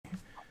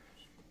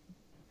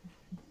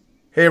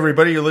Hey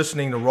everybody, you're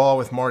listening to Raw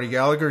with Marty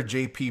Gallagher,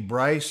 JP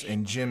Bryce,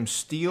 and Jim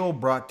Steele,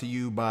 brought to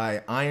you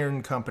by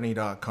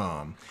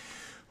IronCompany.com.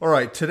 All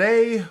right,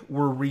 today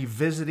we're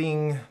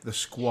revisiting the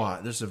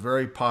squat. This is a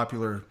very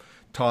popular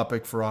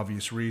topic for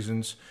obvious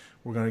reasons.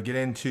 We're going to get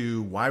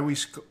into why we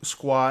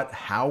squat,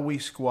 how we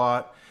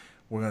squat.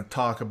 We're going to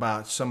talk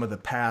about some of the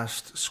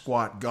past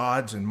squat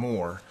gods and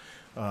more.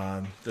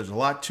 There's a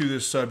lot to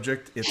this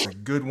subject. It's a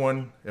good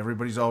one.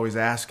 Everybody's always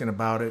asking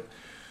about it.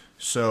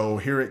 So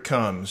here it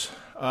comes.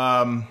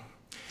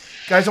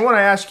 Guys, I want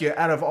to ask you,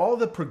 out of all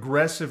the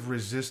progressive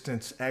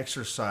resistance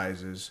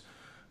exercises,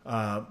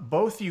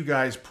 both you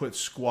guys put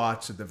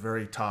squats at the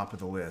very top of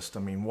the list. I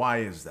mean, why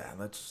is that?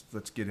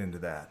 Let's get into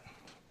that.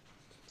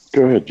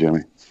 Go ahead,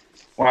 Jimmy.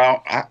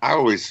 Well, I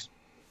always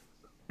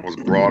was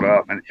brought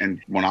up, and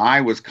when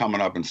I was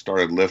coming up and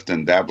started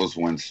lifting, that was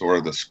when sort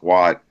of the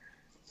squat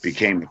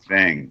became a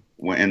thing.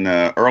 In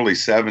the early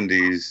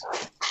 70s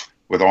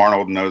with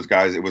Arnold and those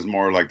guys, it was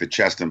more like the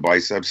chest and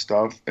bicep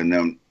stuff. And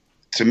then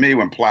to me,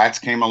 when Platz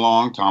came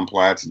along, Tom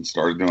Platz, and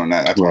started doing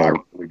that, that's when I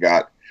really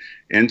got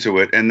into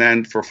it. And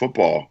then for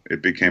football,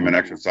 it became an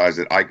exercise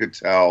that I could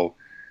tell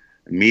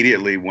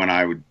immediately when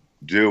I would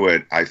do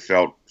it, I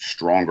felt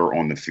stronger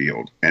on the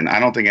field. And I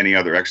don't think any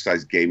other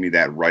exercise gave me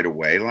that right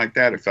away like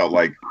that. It felt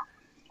like,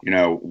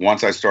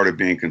 once I started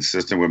being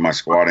consistent with my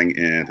squatting,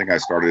 and I think I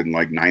started in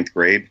like ninth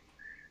grade,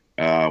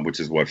 which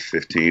is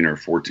 15 or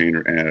 14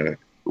 or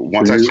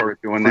once I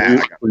started doing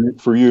that,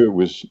 for you it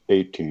was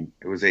 18.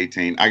 It was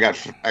 18. I got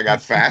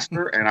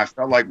faster, and I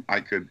felt like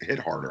I could hit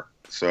harder.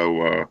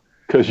 So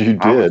because you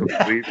did,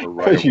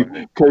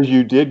 because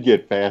you did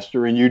get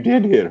faster, and you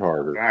did hit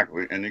harder.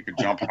 Exactly, and you could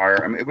jump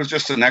higher. I mean, it was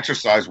just an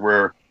exercise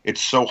where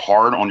it's so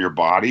hard on your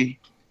body,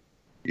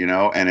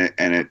 and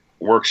it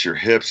works your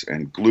hips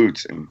and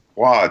glutes and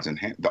quads and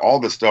all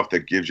the stuff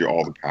that gives you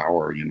all the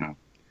power.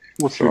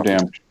 What's your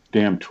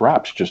damn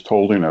traps just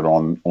holding it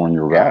on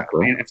your back,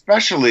 right? I mean,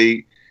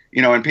 especially,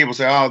 and people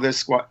say, oh, this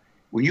squat.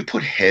 When you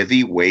put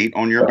heavy weight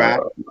on your back,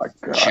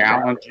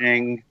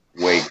 challenging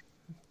weight.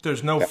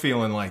 There's no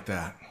feeling like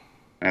that.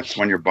 That's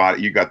when your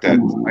body, you got that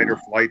fight or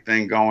flight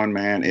thing going,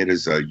 man. It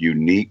is a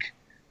unique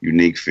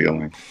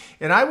feeling.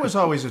 And I was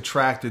always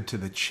attracted to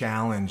the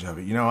challenge of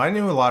it. I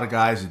knew a lot of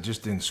guys that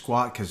just didn't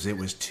squat because it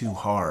was too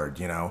hard,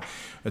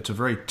 It's a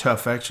very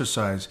tough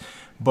exercise.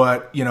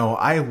 But,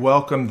 I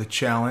welcomed the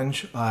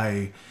challenge.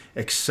 I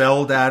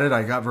excelled at it.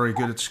 I got very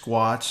good at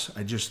squats.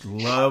 I just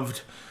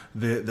loved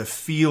the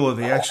feel of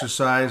the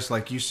exercise.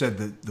 Like you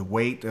said, the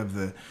weight of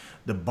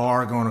the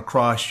bar going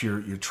across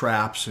your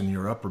traps and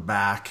your upper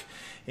back.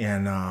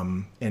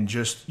 And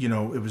just, it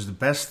was the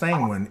best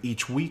thing when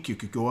each week you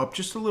could go up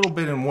just a little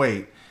bit in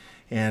weight.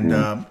 And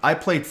I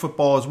played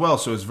football as well,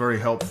 so it was very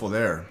helpful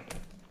there.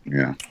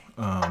 Yeah.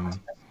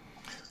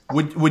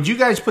 Would you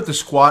guys put the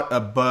squat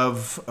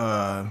above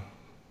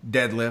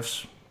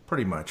deadlifts?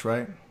 Pretty much,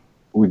 right?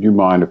 Would you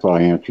mind if I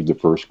answered the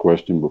first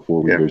question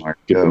before we go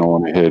skipping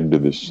on ahead to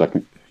the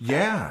second?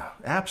 Yeah,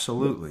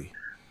 absolutely.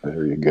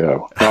 There you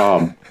go.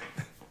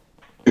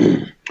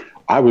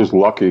 I was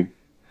lucky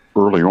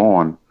early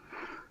on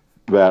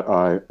that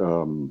I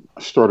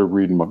started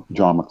reading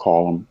John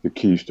McCollum, The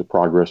Keys to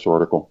Progress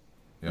article.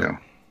 Yeah.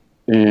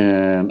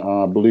 And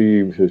I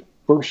believe his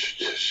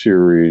first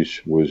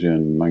series was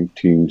in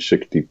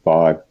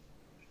 1965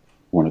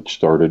 when it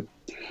started.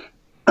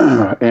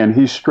 And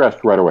he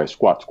stressed right away,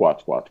 squat,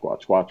 squat, squat,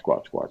 squat, squat,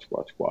 squat, squat,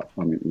 squat, squat.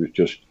 I mean, it was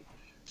just,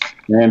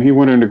 and he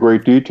went into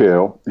great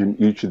detail in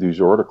each of these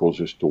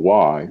articles as to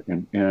why.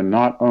 And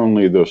not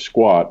only the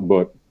squat,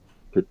 but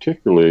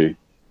particularly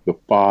the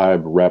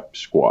 5-rep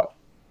squat.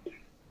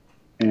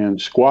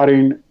 And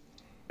squatting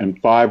and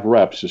 5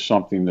 reps is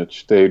something that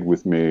stayed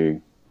with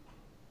me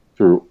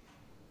through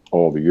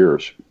all the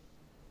years.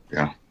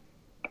 Yeah.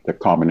 The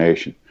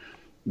combination,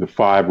 the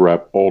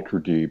 5-rep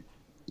ultra deep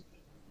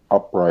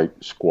upright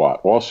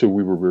squat. Also,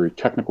 we were very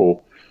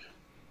technical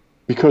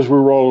because we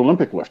were all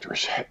Olympic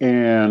lifters.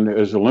 And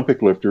as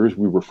Olympic lifters,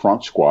 we were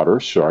front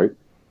squatters, right?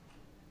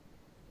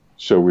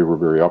 So we were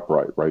very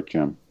upright, right,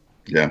 Jim?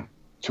 Yeah.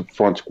 To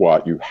front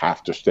squat, you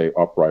have to stay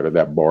upright or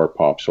that bar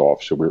pops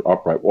off. So we were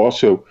upright.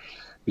 Also,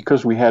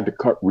 because we had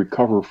to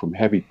recover from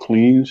heavy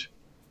cleans,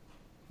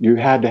 you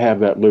had to have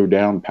that low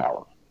down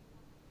power,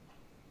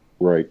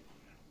 right?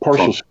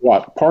 Partial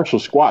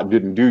squat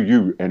didn't do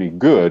you any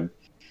good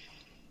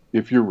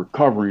if you're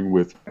recovering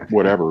with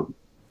whatever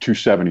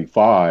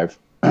 275,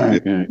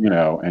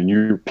 and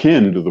you're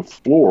pinned to the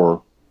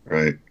floor,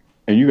 right?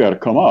 And you got to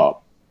come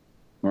up,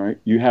 right?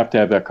 You have to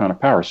have that kind of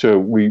power. So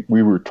we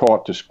were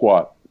taught to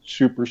squat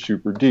super,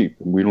 super deep,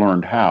 and we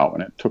learned how.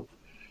 And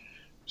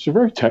it's a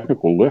very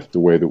technical lift the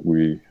way that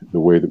we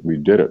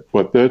did it.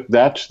 But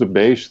that's the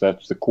base,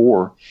 that's the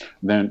core.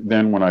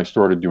 Then when I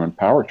started doing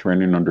power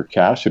training under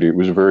Cassidy, it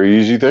was a very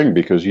easy thing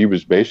because he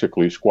was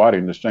basically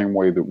squatting the same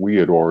way that we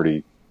had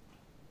already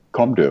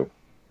come to,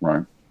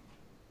 right?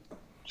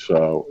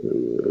 So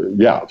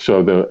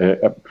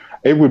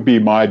it would be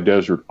my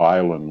desert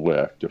island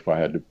lift if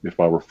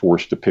I were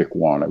forced to pick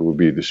one. It would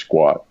be the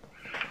squat.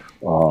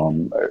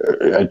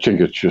 I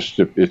think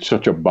it's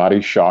such a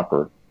body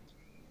shocker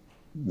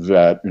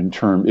that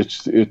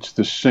it's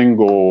the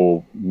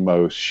single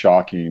most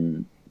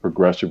shocking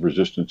progressive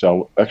resistance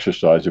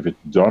exercise if it's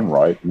done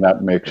right, and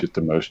that makes it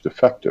the most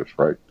effective,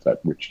 right?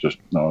 That which just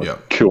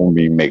kill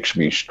me makes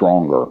me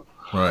stronger.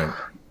 Right.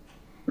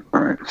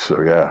 All right.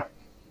 So yeah.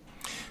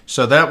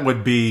 So that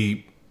would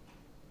be,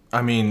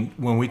 I mean,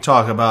 when we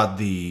talk about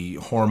the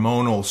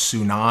hormonal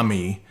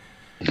tsunami,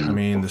 I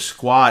mean, the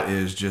squat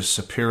is just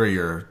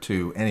superior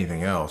to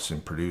anything else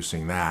in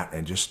producing that,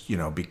 and just,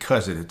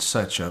 because it's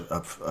such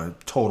a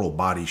total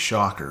body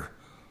shocker.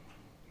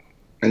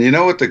 And you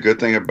know what the good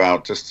thing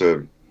about, just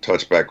to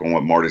touch back on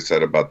what Marty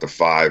said about the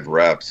 5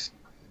 reps,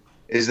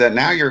 is that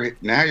now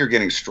you're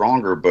getting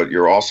stronger, but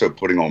you're also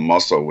putting on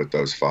muscle with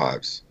those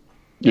 5s.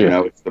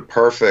 Yeah. It's the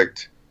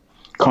perfect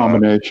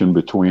combination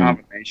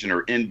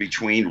or in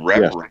between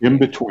rep. Yes, in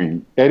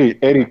between.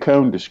 Eddie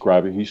Cohn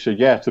described it. He said,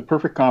 it's the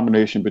perfect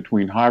combination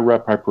between high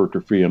rep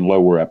hypertrophy and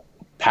low rep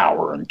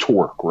power and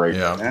torque, right?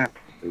 Yeah,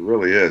 it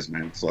really is,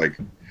 man. It's like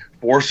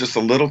 4's just a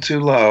little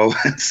too low,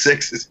 and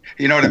 6 is,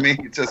 you know what I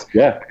mean? It's just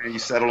you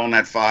settle on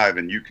that 5,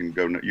 and you can't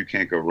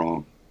go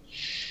wrong.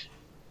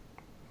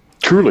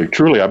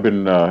 Truly, I've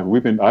been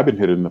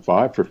hitting the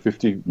 5 for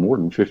more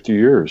than 50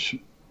 years.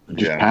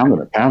 Just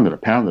pounding it.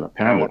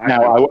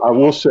 Now, I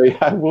will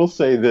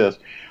say this: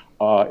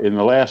 in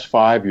the last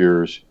 5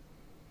 years,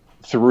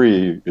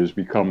 3 has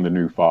become the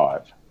new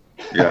 5.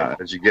 Yeah,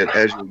 as you get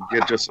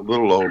just a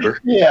little older.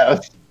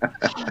 Yes,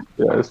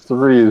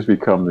 3 has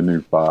become the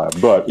new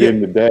 5. But in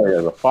the day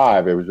of the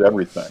 5, it was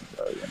everything.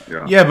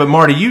 Yeah, but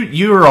Marty,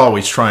 you're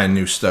always trying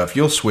new stuff.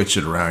 You'll switch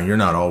it around. You're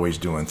not always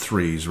doing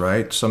 3s,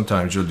 right?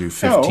 Sometimes you'll do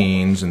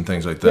 15s and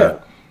things like that.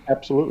 Yeah.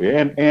 Absolutely,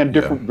 and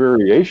different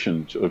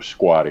variations of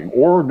squatting,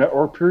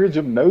 or periods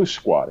of no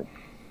squatting,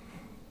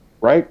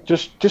 right?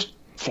 Just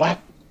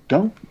flat.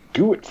 Don't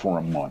do it for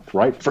a month,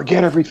 right?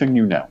 Forget everything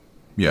you know.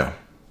 Yeah,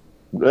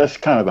 that's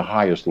kind of the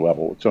highest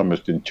level. It's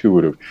almost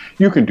intuitive.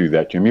 You can do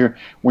that, Jim.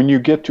 When you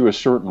get to a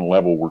certain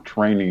level where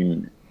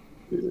training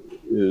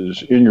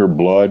is in your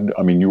blood,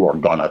 I mean, you are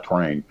gonna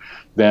train.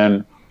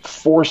 Then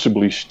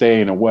forcibly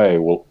staying away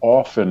will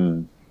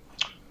often,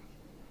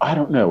 I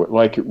don't know, it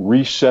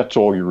resets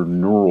all your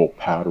neural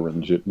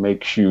patterns. It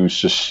makes you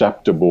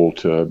susceptible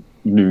to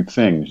new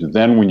things. And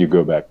then when you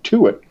go back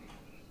to it,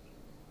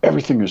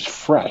 everything is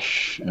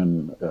fresh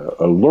and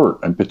alert,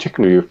 and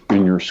particularly if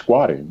in your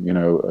squatting,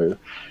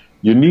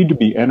 you need to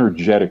be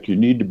energetic. You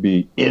need to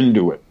be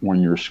into it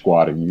when you're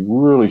squatting. You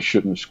really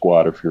shouldn't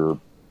squat if you're,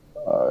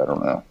 I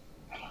don't know.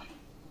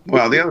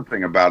 Well, the other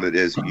thing about it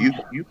is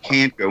you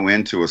can't go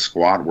into a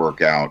squat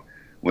workout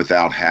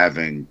without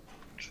having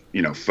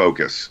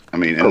focus. I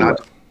mean, and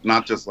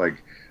not just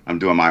like I'm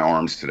doing my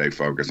arms today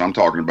focus. I'm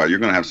talking about you're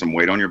going to have some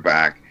weight on your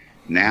back.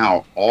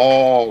 Now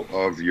all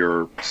of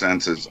your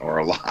senses are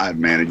alive,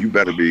 man, and you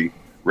better be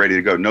ready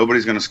to go.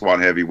 Nobody's going to squat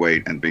heavy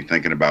weight and be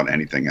thinking about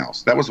anything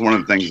else. That was one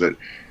of the things that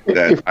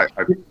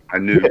I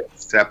knew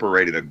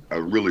separated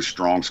a really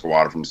strong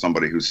squatter from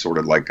somebody who's sort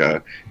of like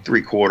a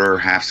 3/4,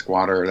 half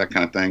squatter, that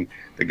kind of thing.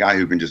 The guy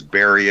who can just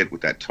bury it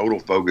with that total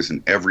focus,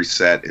 and every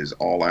set is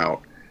all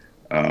out.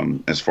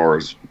 As far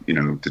as,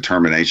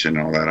 determination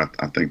and all that,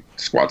 I think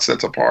squat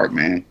sets apart,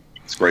 man.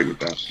 It's great with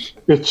that.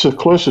 It's the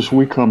closest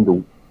we come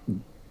to,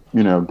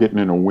 getting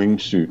in a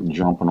wingsuit and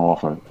jumping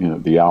off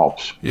the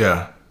Alps.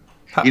 Yeah.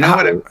 You know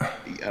what?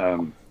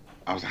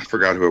 I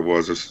forgot who it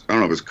was. I don't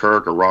know if it was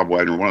Kirk or Rob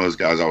Wagner, one of those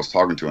guys I was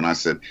talking to, and I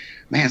said,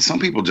 man, some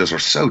people just are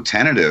so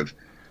tentative.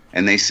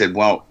 And they said,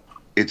 well,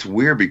 it's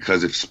weird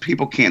because if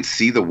people can't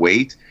see the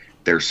weight,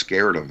 they're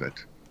scared of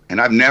it. And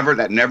that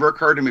never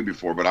occurred to me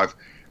before, but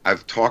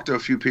I've talked to a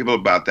few people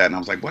about that, and I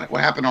was like, what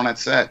happened on that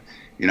set?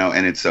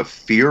 And it's a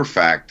fear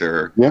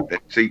factor. Yeah.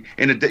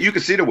 You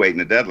can see the weight in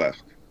the deadlift.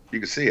 You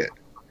can see it.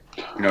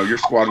 You're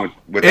squatting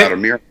without a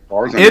mirror.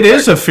 It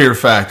is a fear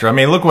factor. I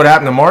mean, look what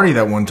happened to Marty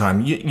that one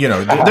time.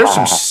 There's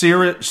some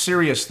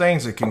serious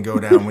things that can go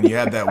down when you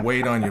have that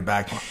weight on your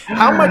back.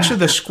 How much of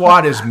the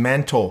squat is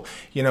mental?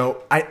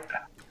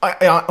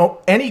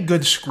 Any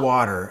good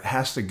squatter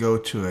has to go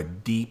to a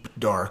deep,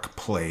 dark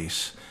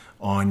place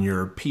on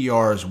your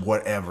PRs,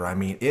 whatever. I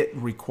mean, it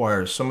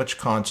requires so much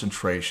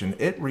concentration.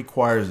 It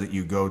requires that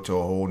you go to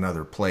a whole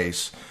nother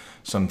place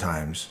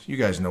sometimes. You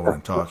guys know what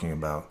I'm talking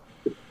about.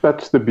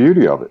 That's the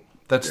beauty of it.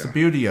 That's the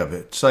beauty of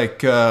it. It's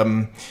like,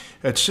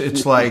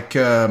 it's like,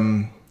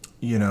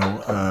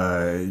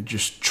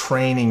 just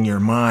training your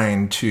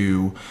mind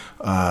to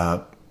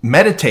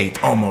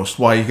meditate almost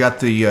while you got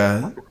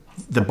the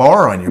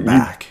bar on your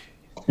back.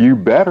 You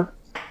better.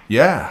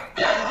 Yeah.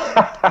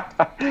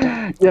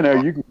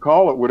 You can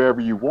call it whatever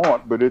you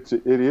want, but it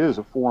is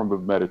a form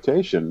of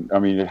meditation. I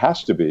mean, it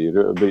has to be.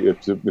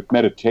 If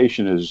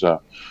meditation is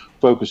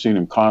focusing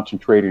and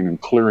concentrating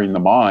and clearing the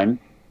mind,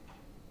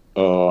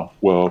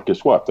 well,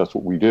 guess what? That's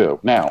what we do.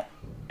 Now,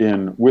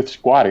 with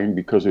squatting,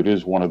 because it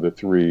is one of the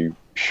 3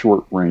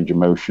 short range of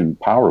motion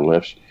power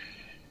lifts,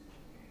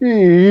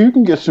 you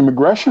can get some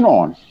aggression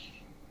on,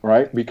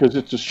 right? Because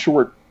it's a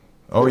short.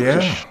 Oh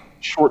yeah.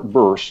 Short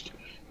burst.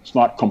 It's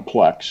not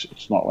complex.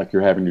 It's not like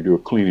you're having to do a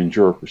clean and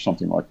jerk or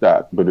something like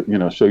that. But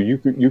so you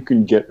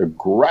can get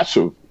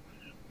aggressive,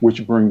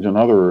 which brings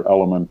another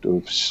element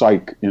of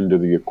psych into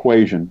the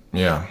equation.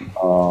 Yeah.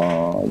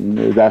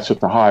 That's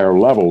at the higher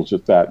levels.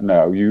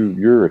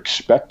 You're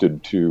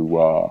expected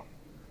to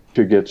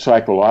get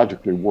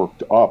psychologically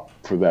worked up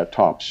for that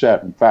top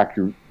set. In fact,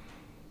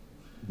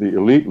 the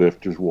elite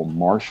lifters will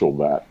marshal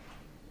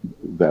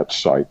that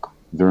psych.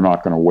 They're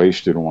not going to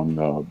waste it on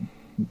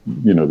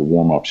the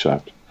warm-up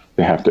set.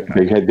 They have to.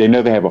 They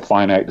know they have a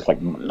finite. It's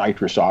like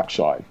nitrous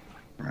oxide.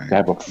 Right. They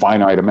have a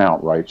finite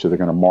amount, right? So they're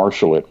going to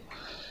marshal it,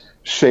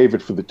 save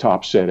it for the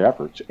top set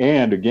efforts.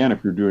 And again,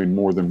 if you're doing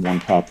more than one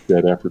top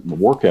set effort in the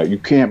workout, you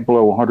can't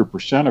blow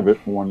 100% of it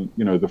on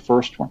the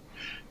first one.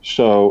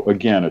 So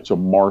again, it's a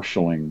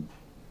marshaling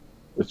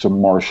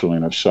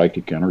of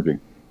psychic energy.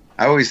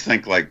 I always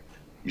think like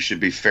you should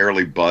be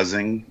fairly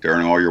buzzing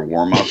during all your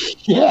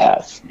warm-ups.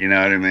 Yes. You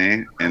know what I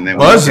mean? And then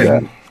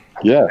Buzzing.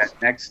 Yes.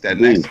 That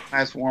next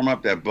class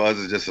warm-up, that buzz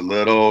is just a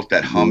little,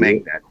 that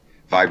humming, that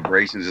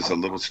vibration is just a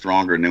little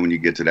stronger. And then when you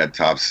get to that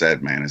top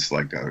set, man, it's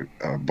like a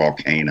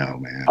volcano,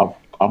 man.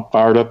 I'm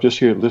fired up just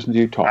here. Listen to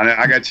you talk.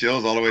 I got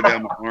chills all the way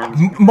down my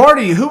arms.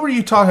 Marty, who were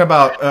you talking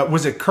about?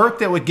 Was it Kirk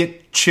that would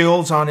get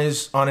chills on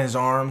his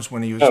arms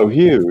when he was? Oh,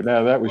 Hugh.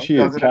 No, that was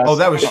Hugh. Oh,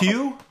 that was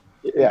Hugh?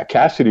 Yeah,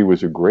 Cassidy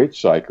was a great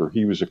psycher.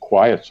 He was a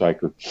quiet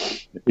psycher.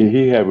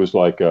 He was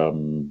like a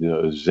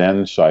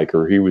Zen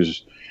psycher.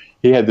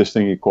 He had this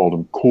thing he called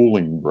them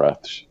cooling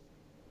breaths,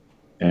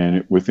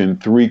 and within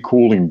 3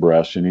 cooling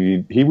breaths,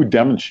 and he would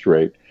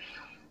demonstrate,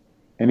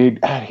 and he'd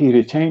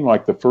attain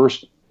like the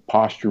first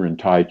posture in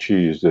Tai Chi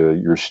is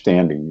you're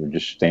standing, you're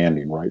just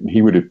standing, right? And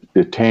he would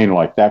attain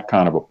like that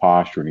kind of a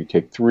posture, and he'd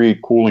take 3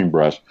 cooling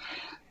breaths,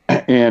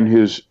 and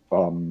his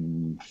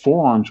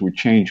forearms would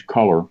change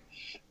color,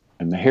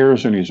 and the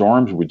hairs in his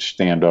arms would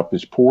stand up,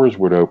 his pores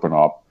would open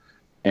up,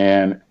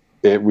 and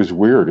it was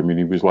weird. I mean,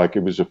 it was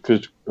a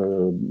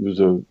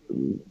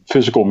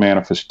physical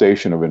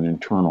manifestation of an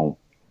internal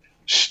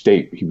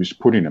state he was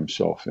putting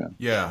himself in.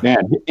 Yeah.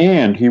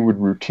 And he would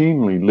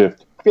routinely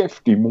lift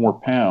 50 more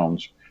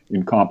pounds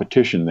in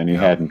competition than he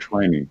had in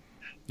training.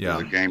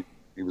 Yeah.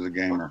 He was a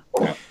gamer.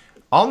 Yeah.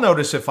 I'll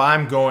notice if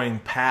I'm going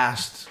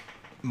past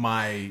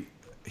my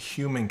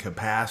human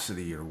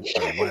capacity or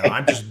whatever.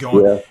 I'm just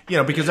going,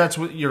 because that's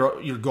what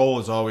your goal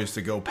is, always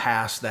to go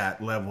past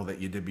that level that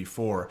you did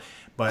before.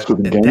 But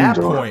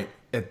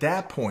at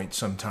that point,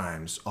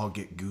 sometimes I'll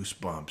get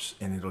goosebumps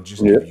and it'll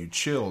just give you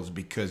chills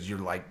because you're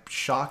like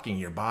shocking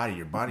your body.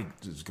 Your body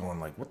is going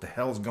like, what the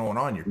hell's going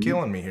on? You're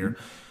killing me here.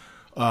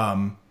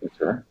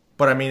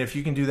 But I mean, if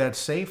you can do that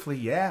safely,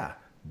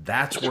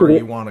 that's where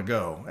you want to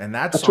go. And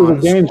that's where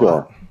the gains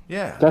are.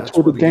 Yeah. That's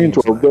where the gains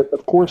are. But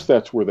of course,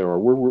 that's where they are.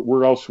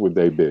 Where else would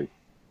they be?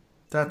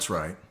 That's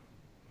right.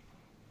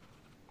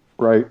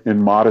 Right.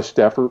 In modest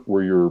effort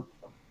where you're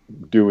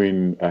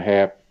doing a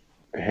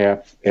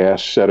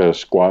half-ass set of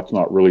squats,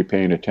 not really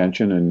paying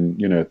attention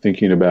and,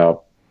 thinking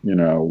about,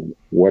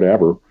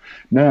 whatever.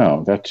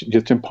 No,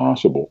 it's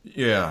impossible.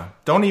 Yeah.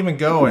 Don't even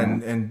go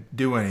and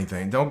do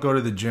anything. Don't go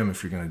to the gym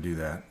if you're going to do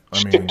that.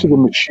 Stick to the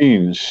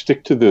machines.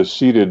 Stick to the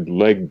seated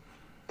leg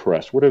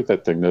press. What is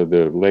that thing?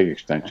 The leg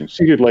extension.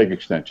 Seated leg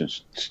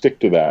extensions. Stick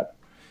to that.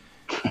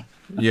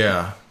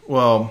 Yeah.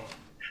 Well,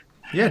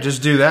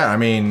 just do that. I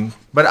mean,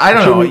 but I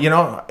don't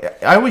know.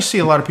 I always see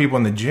a lot of people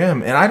in the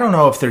gym, and I don't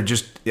know if they're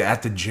just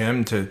at the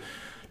gym to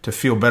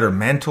feel better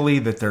mentally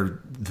that they're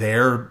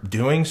there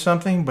doing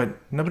something, but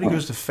nobody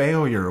goes to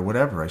failure or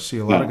whatever. I see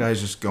a lot of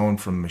guys just going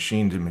from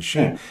machine to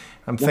machine.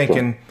 I'm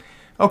thinking,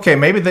 okay,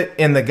 maybe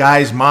in the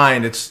guy's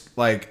mind, it's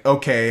like,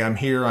 okay, I'm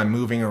here, I'm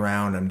moving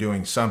around, I'm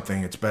doing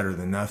something. It's better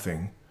than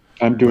nothing.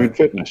 I'm doing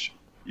fitness.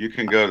 You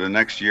can go the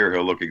next year,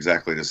 he'll look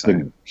exactly the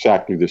same.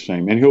 Exactly the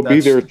same. And he'll be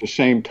there at the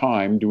same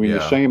time doing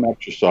the same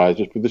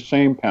exercises with the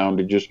same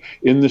poundages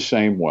in the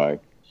same way.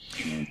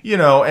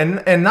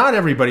 And not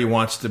everybody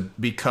wants to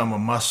become a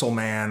muscle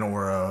man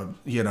or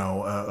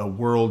a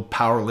world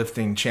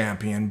powerlifting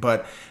champion.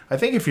 But I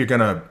think if you're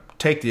going to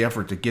take the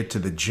effort to get to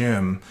the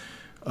gym,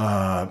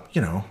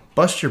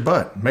 bust your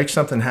butt, make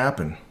something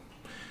happen.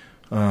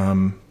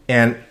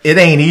 And it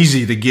ain't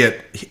easy to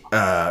get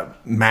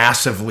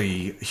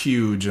massively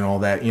huge and all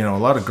that. A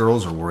lot of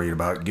girls are worried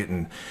about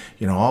getting,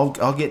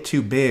 I'll get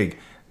too big.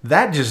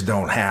 That just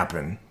don't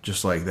happen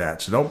just like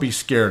that. So don't be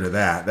scared of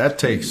that. That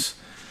takes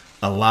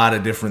a lot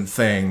of different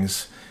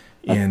things.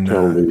 I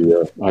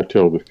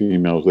tell the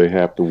females they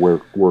have to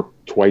work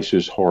twice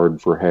as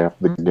hard for half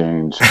the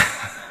gains.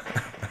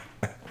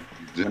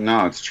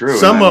 No, it's true.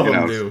 Some of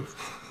them do.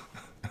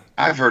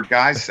 I've heard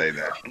guys say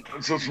that. I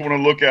just want to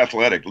look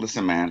athletic.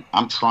 Listen, man,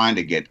 I'm trying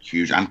to get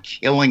huge. I'm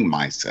killing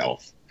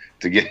myself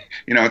to get.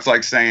 It's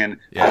like saying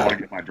I want to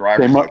get my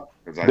driver's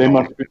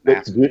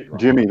license.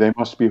 Jimmy, they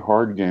must be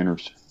hard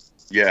gainers.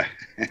 Yeah.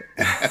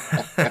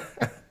 Yeah,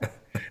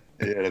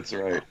 that's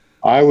right.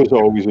 I was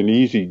always an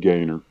easy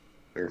gainer.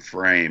 Their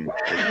frame.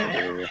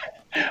 I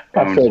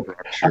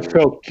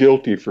felt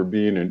guilty for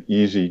being an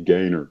easy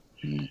gainer.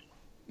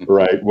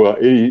 Right. Well,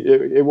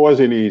 it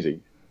wasn't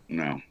easy.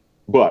 No.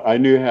 but I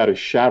knew how to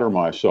shatter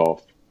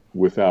myself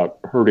without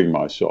hurting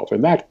myself.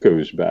 And that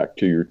goes back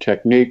to your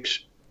techniques.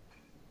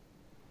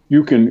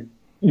 You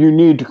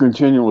need to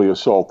continually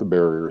assault the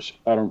barriers.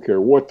 I don't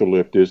care what the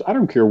lift is. I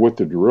don't care what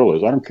the drill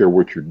is. I don't care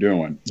what you're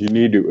doing. You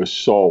need to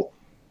assault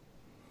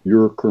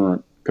your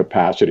current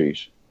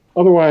capacities.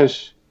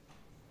 Otherwise,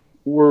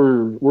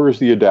 where's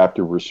the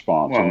adaptive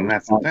response? Well, and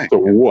that's the thing. So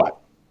what?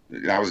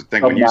 I was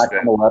thinking when you said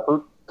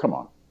effort? Come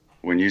on.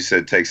 When you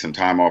said take some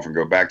time off and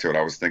go back to it,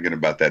 I was thinking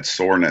about that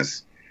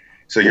soreness.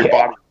 So your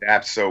body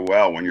adapts so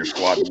well when you're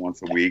squatting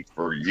once a week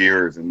for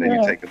years, and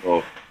then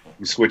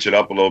you switch it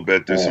up a little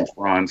bit, do some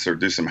fronts or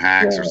do some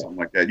hacks or something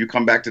like that. You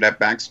come back to that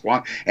back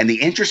squat. And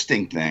the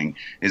interesting thing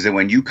is that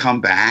when you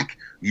come back,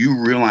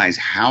 you realize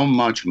how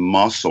much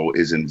muscle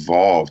is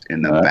involved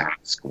in the back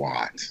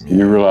squat.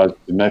 You realize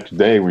the next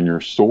day when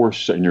you're sore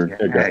and you're your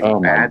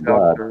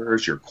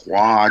adductors, your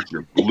quads,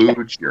 your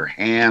glutes, your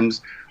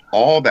hams,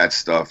 all that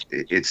stuff,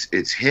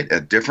 it's hit a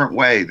different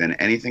way than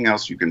anything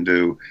else you can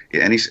do.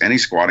 Any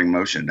squatting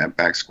motion, that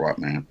back squat,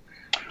 man.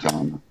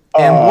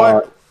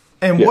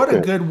 What a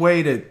good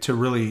way to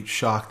really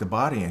shock the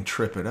body and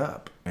trip it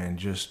up and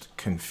just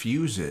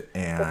confuse it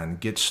and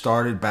get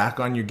started back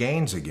on your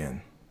gains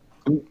again.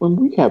 When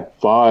we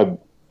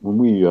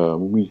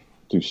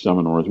do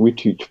seminars, we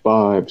teach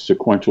 5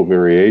 sequential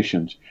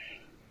variations,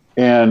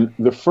 and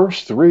the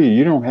first 3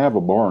 you don't have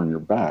a bar on your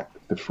back.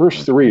 The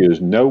first 3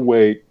 is no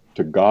weight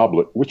to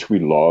goblet, which we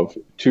love,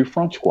 to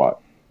front squat.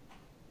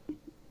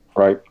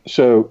 Right?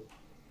 So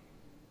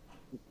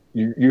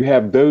you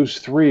have those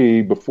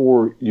 3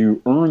 before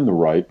you earn the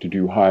right to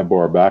do high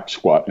bar back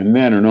squat. And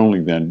then and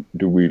only then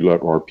do we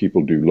let our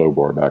people do low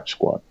bar back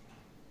squat.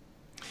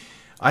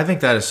 I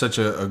think that is such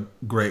a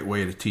great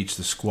way to teach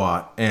the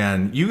squat.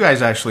 And you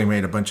guys actually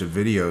made a bunch of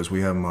videos. We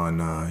have them on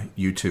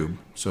YouTube.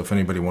 So if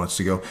anybody wants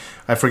to go,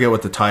 I forget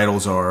what the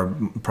titles are,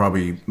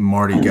 probably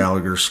Marty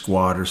Gallagher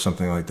squat or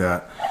something like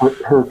that.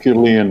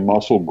 Herculean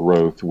muscle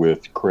growth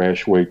with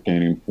crash weight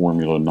gaining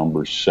formula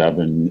number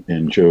 7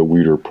 and Joe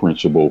Weider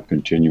principle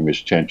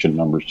continuous tension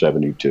number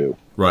 72.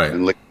 Right.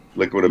 And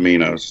liquid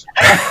aminos.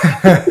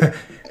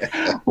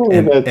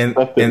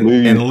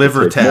 and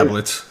liver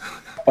tablets.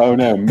 Oh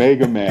no,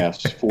 Mega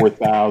Mass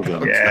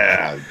 4000.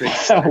 Yeah,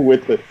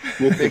 with the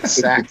big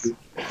sacks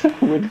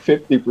with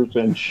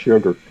 50%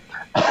 sugar.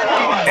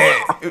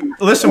 Hey,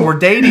 listen, we're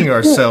dating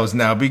ourselves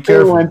now. Be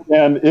careful.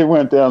 It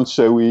went down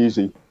so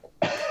easy.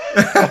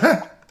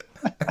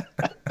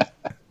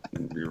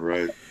 You're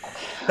right.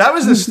 That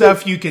was the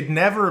stuff you could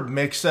never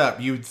mix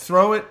up. You'd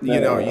throw it,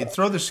 you'd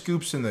throw the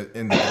scoops in the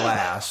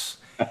glass,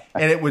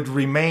 and it would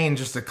remain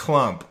just a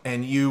clump.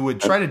 And you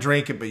would try to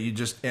drink it, but you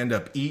just end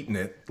up eating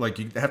it. Like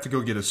you'd have to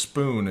go get a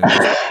spoon and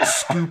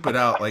just scoop it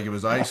out like it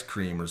was ice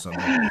cream or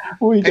something.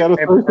 Well, you got to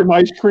throw some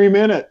ice cream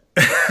in it.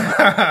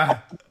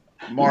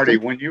 Marty,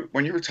 when you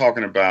were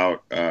talking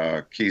about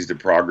keys to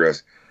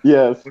progress,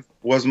 yes,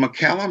 was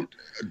McCallum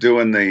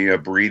doing the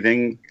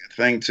breathing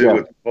thing too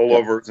with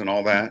pullovers and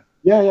all that?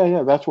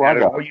 Yeah. That's why I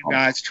got. Did you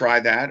guys try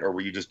that, or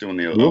were you just doing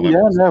the?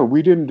 No,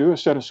 we didn't do a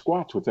set of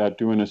squats without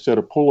doing a set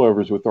of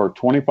pullovers with our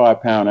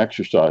 25-pound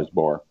exercise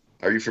bar.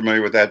 Are you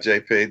familiar with that,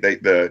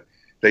 JP?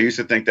 They used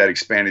to think that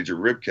expanded your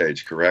rib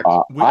cage, correct?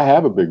 I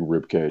have a big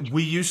rib cage.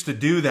 We used to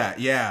do that,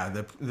 yeah.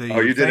 The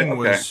you thing did?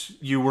 was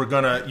you were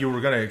gonna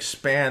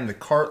expand the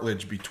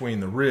cartilage between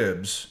the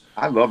ribs.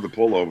 I love the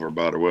pullover,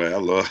 by the way.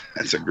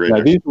 That's a great.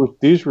 Now,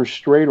 these were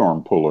straight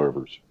arm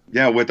pullovers.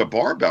 Yeah, with a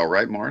barbell,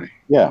 right, Marty?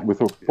 Yeah, with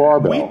a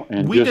barbell.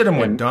 We did them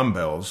with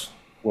dumbbells.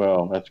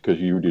 Well, that's because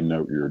you didn't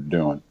know what you were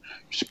doing.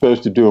 You're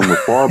supposed to do them with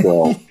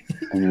barbell,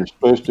 and you're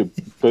supposed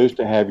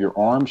to have your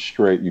arms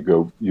straight.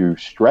 You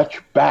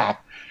stretch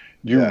back.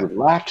 You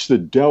relax the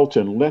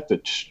delta and let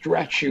it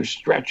stretch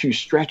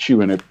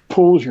you, and it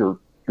pulls your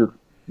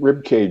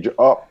rib cage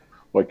up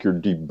like you're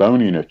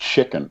deboning a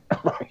chicken.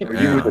 Right?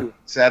 You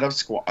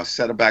a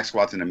set of back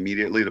squats and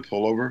immediately the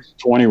pullovers?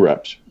 20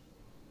 reps.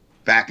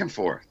 Back and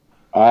forth.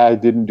 I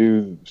didn't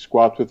do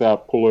squats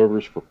without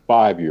pullovers for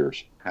 5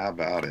 years. How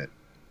about it?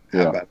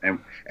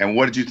 And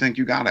what did you think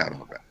you got out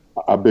of it?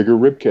 A bigger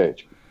rib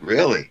cage.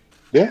 Really?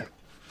 Yeah.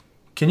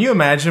 Can you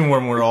imagine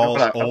when we're all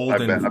old?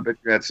 I bet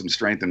you had some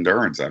strength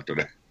endurance after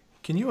that.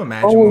 Can you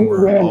imagine when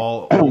we're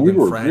all old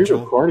and fragile?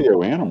 We were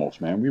cardio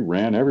animals, man. We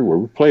ran everywhere.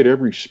 We played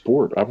every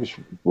sport. I was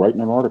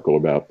writing an article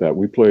about that.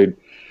 We played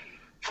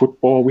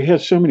football. We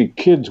had so many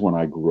kids when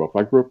I grew up.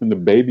 I grew up in the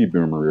baby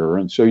boomer era,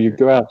 and so you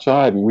go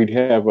outside and we'd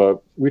have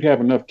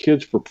enough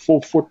kids for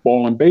full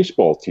football and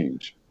baseball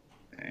teams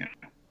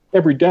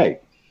every day.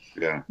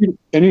 Yeah.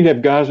 And you'd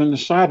have guys on the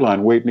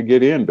sideline waiting to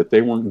get in, but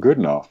they weren't good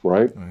enough,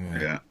 right?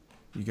 Yeah.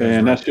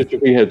 And that's just,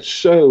 we had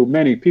so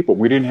many people.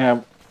 We didn't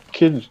have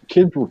kids.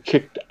 Kids were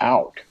kicked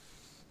out,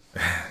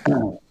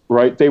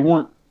 right? There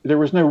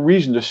was no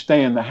reason to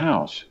stay in the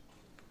house.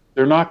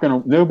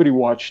 Nobody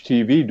watched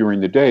TV during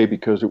the day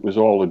because it was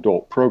all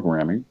adult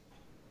programming.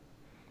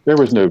 There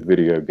was no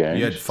video games.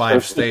 You had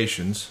 5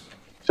 stations.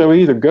 So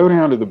either go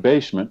down to the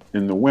basement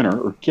in the winter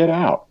or get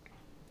out.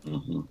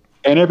 Mm-hmm.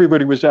 And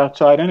everybody was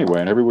outside anyway,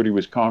 and everybody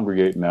was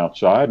congregating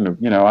outside. And,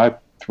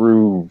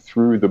 threw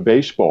the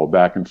baseball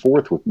back and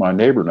forth with my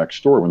neighbor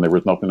next door when there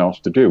was nothing else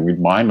to do. We'd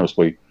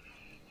mindlessly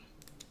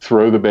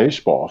throw the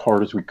baseball as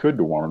hard as we could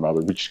to one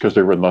another, just because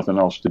there was nothing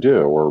else to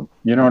do. Or,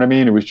 you know what I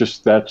mean? It was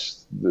just,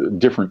 that's a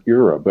different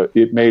era, but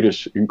it made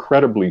us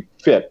incredibly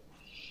fit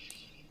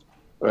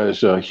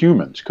as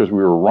humans, because we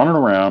were running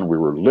around, we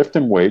were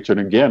lifting weights. And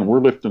again,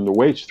 we're lifting the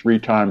weights 3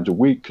 times a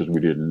week because we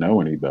didn't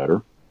know any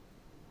better.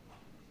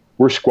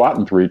 We're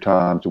squatting 3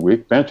 times a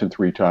week, benching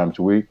 3 times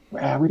a week.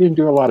 Man, we didn't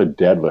do a lot of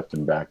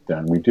deadlifting back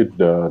then. We did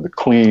the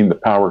clean, the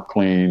power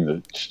clean,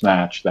 the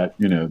snatch, that,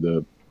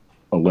 the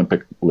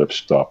Olympic lift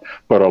stuff.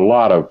 But a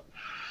lot of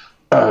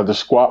the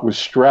squat was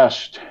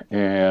stressed,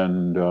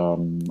 and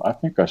I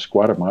think I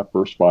squatted my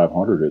first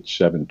 500 at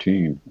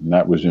 17, and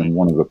that was in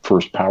one of the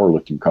first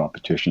powerlifting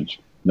competitions,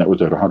 and that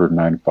was at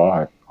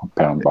 195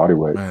 pound body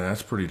weight. Man,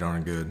 that's pretty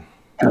darn good.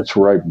 That's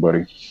right,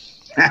 buddy.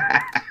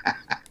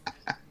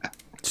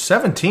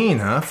 17,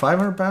 huh?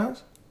 500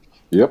 pounds?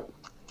 Yep.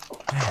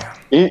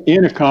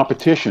 In a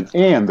competition.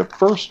 And the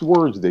first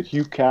words that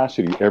Hugh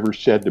Cassidy ever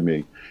said to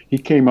me, he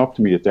came up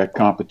to me at that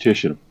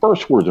competition,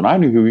 first words, and I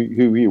knew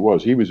who he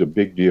was. He was a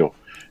big deal.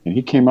 And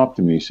he came up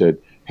to me and said,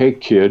 "Hey,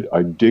 kid,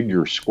 I dig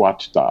your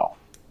squat style."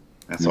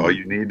 That's all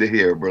you need to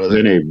hear,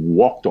 brother. Then he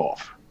walked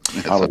off.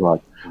 I was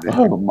like,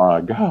 oh,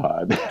 my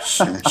God.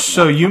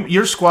 So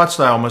your squat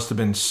style must have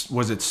been,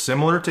 was it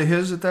similar to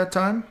his at that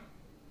time?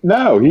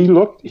 No,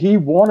 he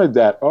wanted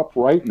that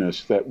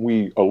uprightness that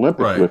we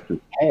Olympic lifters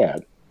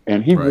had,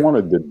 and he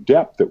wanted the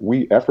depth that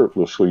we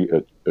effortlessly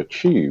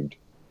achieved.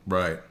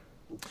 Right.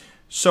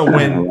 So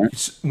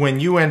when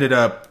you ended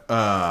up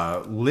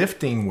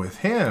lifting with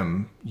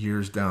him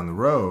years down the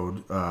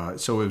road,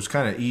 so it was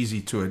kind of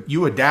easy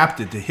you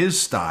adapted to his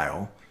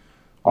style.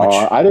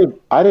 I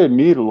didn't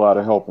need a lot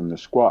of help in the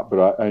squat,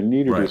 but I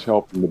needed his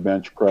help in the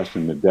bench press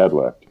and the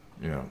deadlift.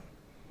 Yeah.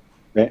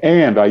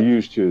 And I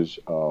used his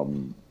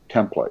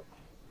template.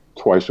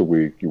 Twice a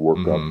week, you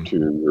work up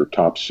to your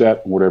top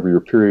set, whatever your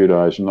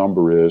periodized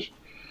number is.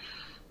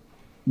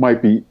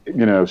 Might be,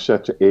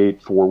 sets of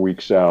 8, 4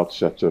 weeks out,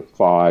 sets of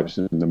 5s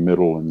in the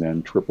middle, and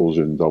then triples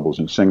and doubles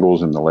and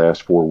singles in the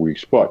last 4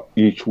 weeks. But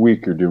each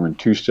week you're doing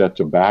 2 sets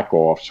of back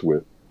offs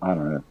with,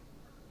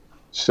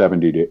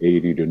 70 to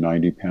 80 to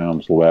 90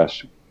 pounds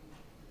less.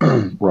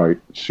 Right,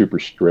 super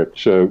strict.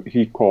 So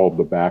he called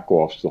the back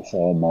offs the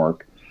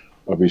hallmark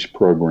of his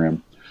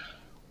program.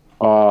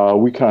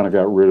 We kind of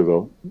got rid of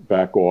the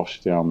back offs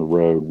down the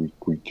road.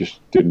 We just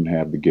didn't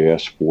have the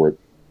gas for it.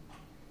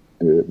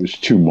 It was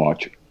too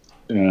much.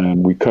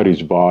 And we cut his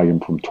volume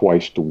from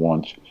twice to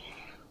once.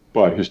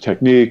 But his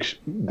techniques,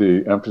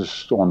 the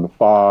emphasis on the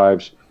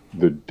 5s,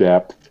 the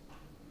depth,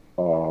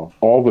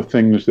 all the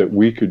things that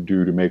we could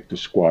do to make the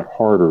squat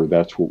harder,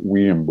 that's what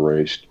we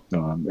embraced.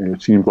 And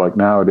it seems like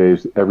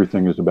nowadays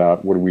everything is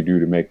about what do we do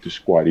to make the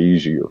squat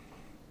easier.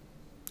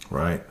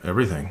 Right,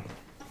 everything.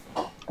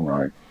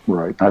 Right.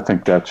 I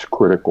think that's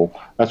critical.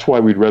 That's why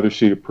we'd rather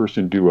see a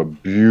person do a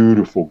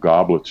beautiful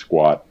goblet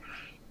squat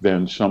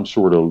than some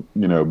sort of,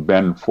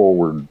 bend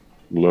forward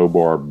low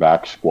bar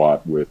back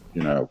squat with,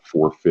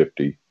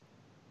 450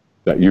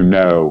 that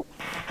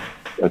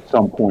at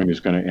some point is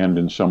going to end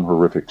in some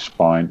horrific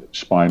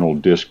spinal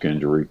disc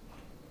injury.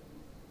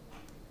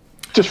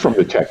 Just from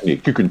the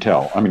technique, you can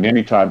tell. I mean,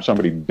 anytime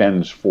somebody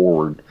bends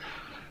forward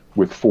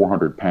with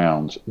 400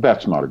 pounds,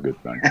 that's not a good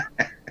thing.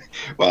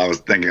 Well, I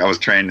was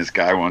training this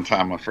guy one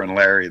time, my friend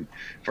Larry,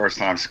 first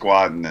time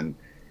squatting, and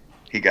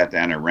he got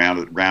down there,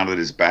 rounded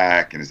his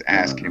back, and his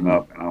ass came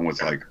up, and I was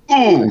like,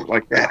 ooh,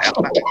 like that.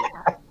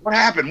 What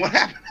happened?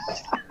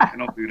 I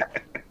don't do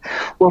that.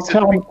 Well,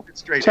 tell him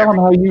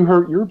how you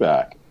hurt your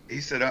back. He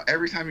said,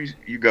 every time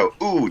you go,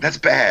 ooh, that's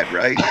bad,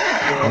 right?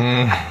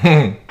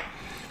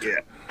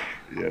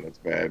 Yeah, that's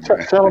bad.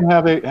 Tell them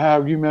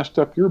how you messed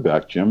up your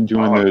back, Jim,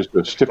 doing those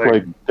stiff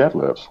leg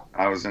deadlifts.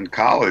 I was in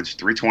college,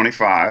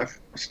 325,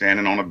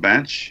 standing on a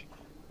bench.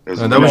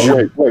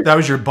 That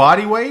was your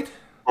body weight?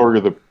 Or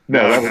that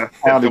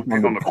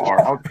was on the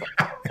bar.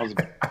 I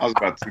was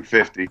about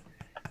 250.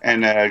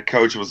 And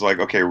coach was like,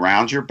 okay,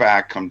 round your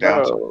back, come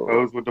down to the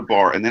pose with the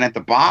bar. And then at the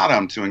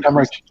bottom to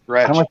increase the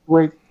stretch. How much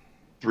weight?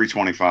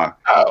 325.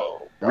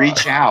 Oh,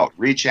 God.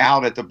 Reach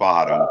out at the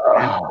bottom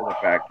and pull it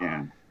back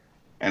in.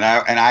 And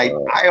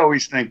I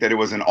always think that it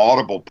was an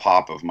audible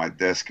pop of my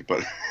disc,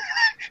 but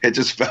it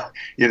just felt,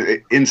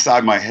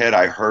 inside my head,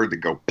 I heard it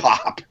go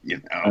pop,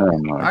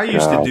 Oh I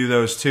used to do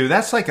those too.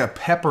 That's like a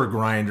pepper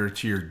grinder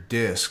to your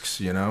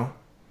discs, Yeah,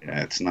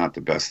 it's not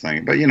the best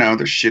thing. But,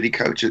 there's shitty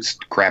coaches,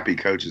 crappy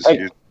coaches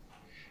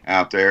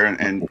out there.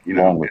 And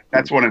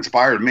that's what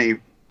inspired me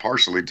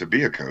partially to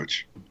be a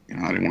coach.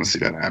 I didn't want to see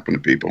that happen to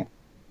people.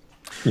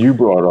 You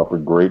brought up a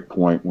great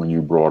point when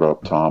you brought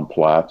up Tom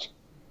Platz.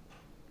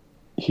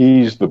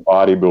 He's the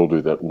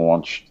bodybuilder that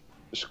launched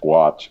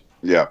squats.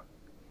 Yeah.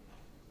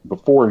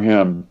 Before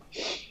him,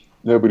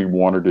 nobody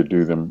wanted to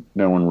do them.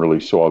 No one really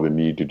saw the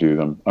need to do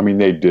them. I mean,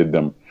 they did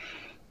them,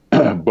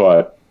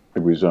 but it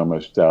was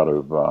almost out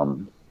of,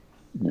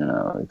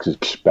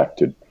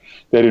 expected.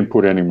 They didn't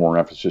put any more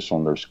emphasis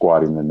on their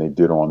squatting than they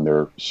did on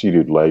their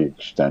seated leg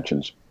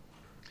extensions.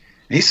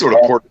 He sort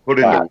of put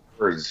into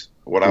words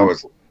what I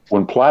was.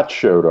 When Platt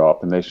showed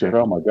up and they said,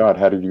 "Oh my God,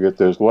 how did you get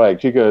those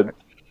legs?" He goes,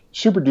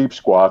 "Super deep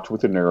squats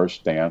with a narrow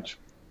stance,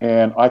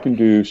 and I can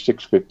do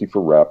 650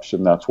 for reps,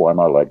 and that's why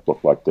my legs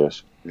look like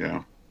this."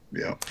 Yeah,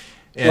 yeah.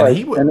 And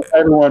right. And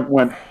everyone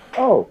went,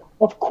 "Oh,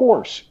 of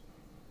course."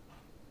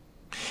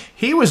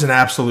 He was an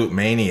absolute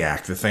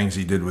maniac, the things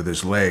he did with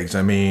his legs.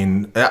 I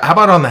mean, how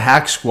about on the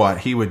hack squat?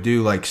 He would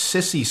do like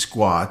sissy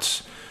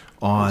squats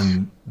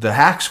on the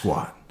hack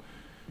squat.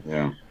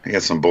 Yeah, he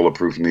had some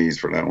bulletproof knees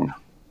for that one.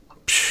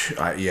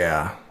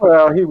 Yeah.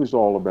 Well, he was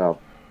all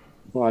about,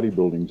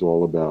 bodybuilding's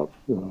all about,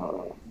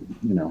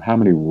 how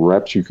many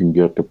reps you can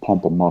get to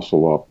pump a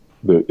muscle up,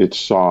 its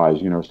size.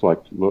 It's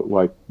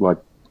like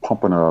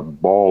pumping a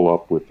ball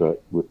up with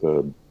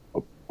an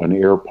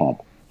air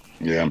pump.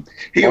 Yeah,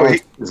 he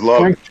was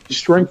loved.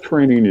 Strength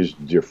training is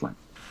different.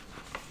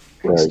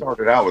 He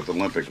started out with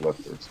Olympic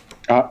lifters.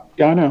 Yeah,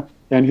 I know.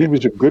 And he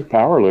was a good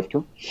power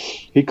lifter.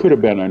 He could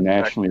have been a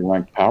nationally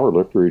ranked power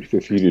lifter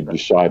if he had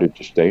decided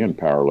to stay in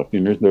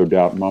powerlifting. There's no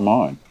doubt in my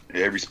mind.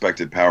 Yeah,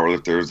 respected power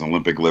lifters,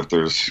 Olympic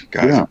lifters,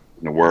 guys in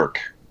the work.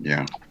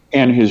 Yeah.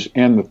 And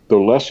the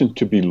lesson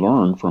to be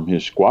learned from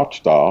his squat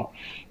style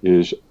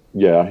is,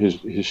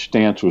 his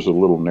stance was a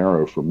little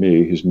narrow for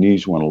me. His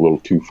knees went a little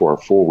too far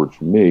forward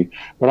for me.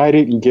 But I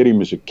didn't get him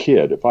as a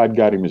kid. If I'd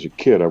got him as a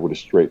kid, I would have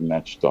straightened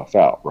that stuff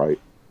out, right?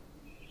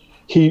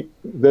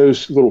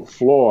 Those little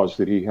flaws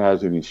that he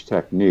has in his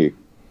technique,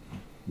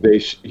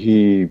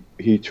 he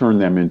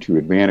turned them into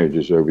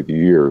advantages over the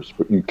years.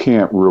 But you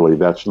can't really.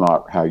 That's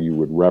not how you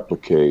would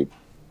replicate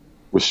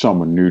with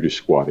someone new to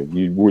squatting.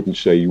 You wouldn't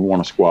say you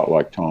want to squat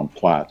like Tom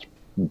Platz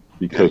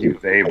because he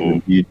was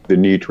able the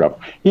knee travel.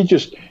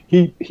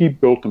 He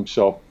built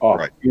himself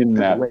up in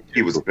that.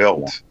 He was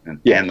built,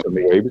 and the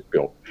way he was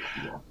built.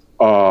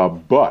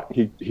 But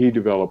he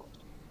developed.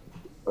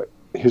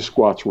 His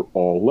squats were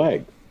all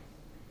leg.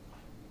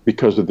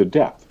 Because of the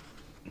depth.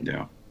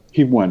 Yeah.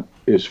 He went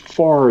as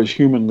far as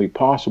humanly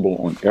possible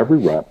on every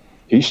rep.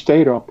 He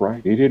stayed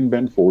upright. He didn't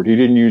bend forward. He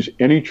didn't use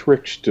any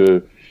tricks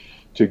to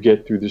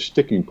get through the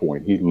sticking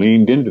point. He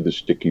leaned into the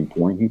sticking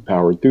point. He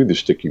powered through the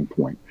sticking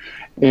point.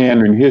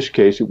 And in his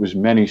case, it was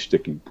many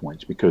sticking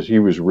points because he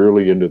was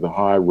really into the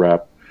high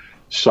rep.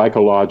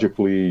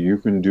 Psychologically, you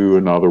can do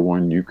another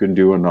one. You can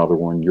do another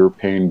one. Your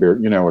pain barrier,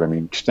 you know what I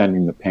mean,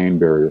 extending the pain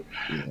barrier.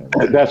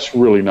 Yeah. That's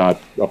really not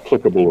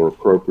applicable or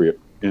appropriate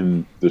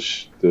in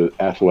the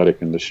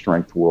athletic and the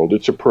strength world.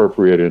 It's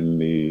appropriate in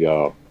the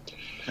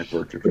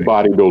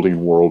bodybuilding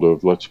world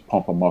of let's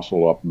pump a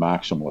muscle up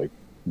maximally,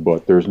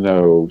 but there's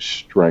no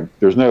strength,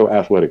 there's no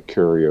athletic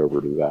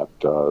carryover to that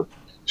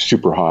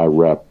super high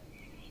rep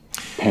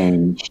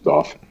pain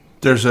stuff.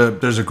 There's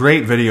a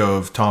great video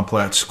of Tom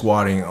Platz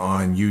squatting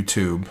on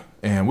YouTube,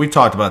 and we've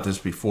talked about this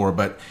before,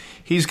 but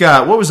he's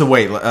got, what was the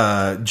weight,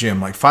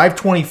 Jim? Like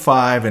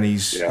 525, and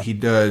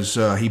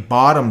he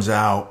bottoms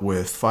out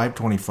with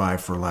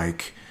 525 for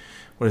like,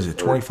 what is it,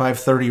 25,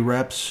 30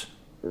 reps?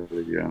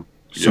 Yeah.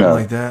 Something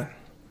like that?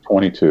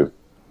 22.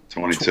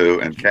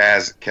 And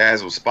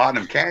Kaz was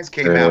spotting him. Kaz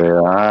came out.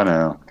 Yeah, I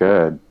know.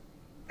 Good.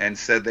 And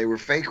said they were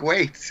fake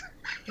weights.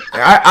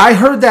 I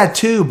heard that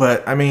too,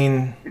 but I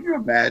mean. Can you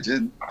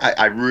imagine?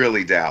 I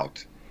really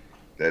doubt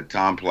that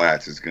Tom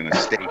Platz is going to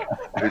stake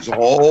his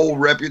whole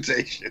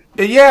reputation.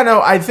 Yeah,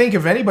 no, I think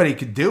if anybody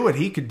could do it,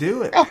 he could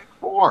do it. Of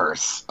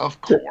course.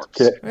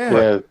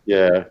 Kaz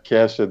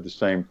said the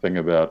same thing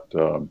about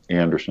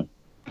Anderson.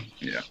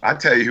 Yeah, I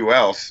tell you who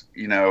else.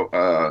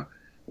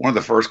 One of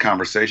the first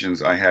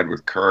conversations I had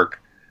with Kirk,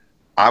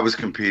 I was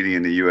competing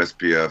in the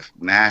USPF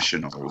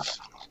Nationals,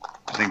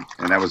 I think,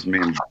 and that was me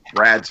and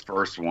Brad's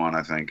first one,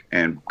 I think.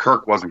 And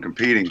Kirk wasn't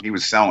competing; he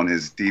was selling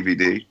his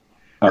DVD.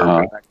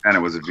 And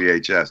it was a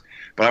VHS.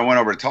 But I went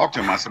over to talk to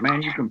him. I said,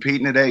 "Man, you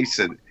competing today?" He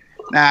said,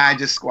 "Nah, I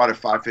just squatted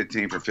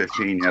 515 for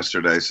 15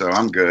 yesterday, so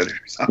I'm good."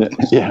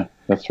 Yeah,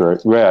 that's right.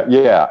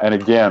 Yeah. And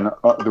again,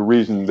 the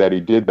reason that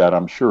he did that,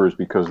 I'm sure, is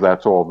because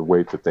that's all the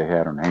weight that they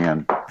had on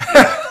hand.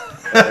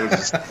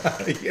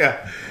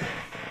 Yeah.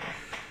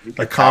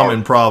 A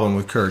common problem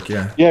with Kirk,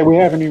 yeah. Yeah, we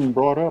haven't even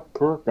brought up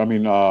Kirk. I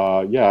mean,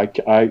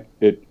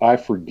 I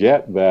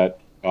forget that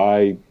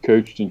I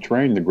coached and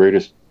trained the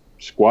greatest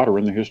squatter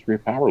in the history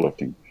of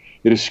powerlifting.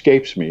 It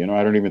escapes me,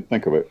 I don't even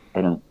think of it.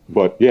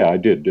 But yeah, I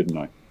did, didn't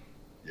I?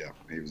 Yeah,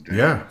 he was doing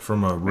it.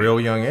 From a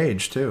real young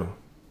age too.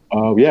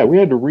 Yeah, we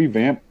had to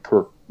revamp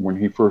Kirk when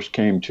he first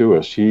came to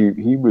us. He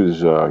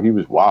was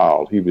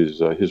wild. His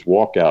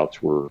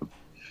walkouts were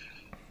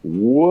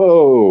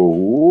whoa.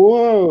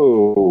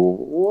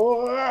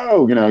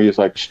 He's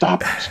like,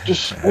 stop,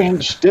 just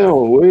stand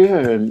still, will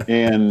you?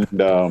 And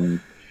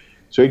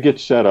so he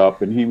gets set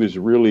up, and he was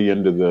really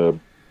into the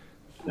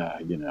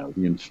the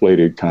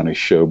inflated kind of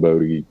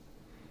showboaty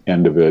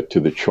end of it to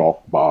the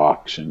chalk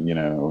box,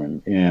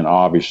 and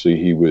obviously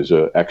he was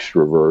an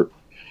extrovert.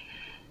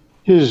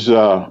 His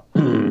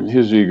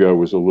ego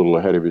was a little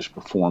ahead of his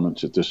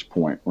performance at this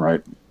point,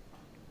 right?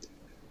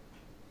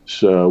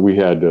 So we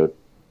had to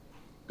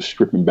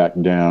strip him back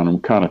down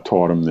and kind of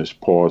taught him this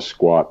pause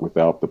squat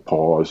without the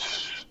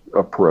pause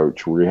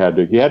approach where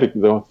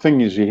the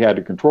thing is he had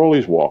to control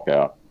his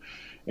walkout,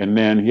 and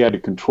then he had to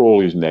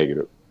control his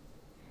negative,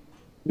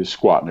 his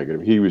squat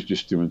negative. He was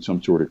just doing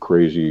some sort of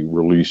crazy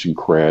release and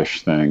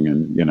crash thing,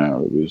 and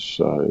it was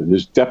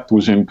his depth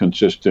was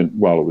inconsistent.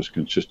 Well, it was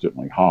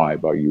consistently high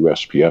by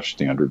USPF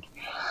standards.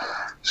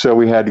 So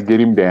we had to get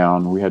him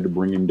down. We had to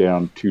bring him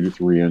down 2 to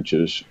 3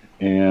 inches,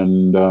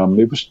 and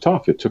it was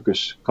tough. It took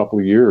us a couple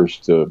of years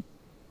to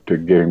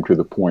get him to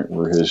the point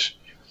where his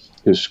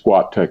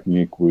squat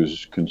technique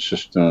was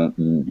consistent,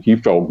 and he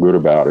felt good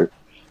about it.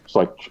 It's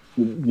like,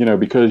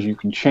 because you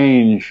can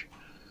change.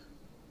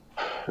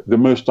 The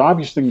most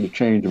obvious thing to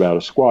change about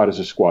a squat is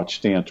a squat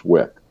stance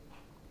width.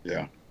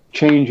 Yeah.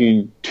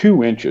 Changing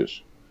 2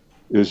 inches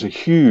is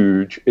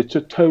it's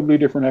a totally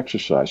different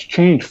exercise.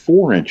 Change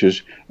 4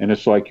 inches, and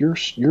it's like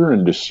you're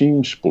into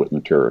seam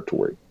splitting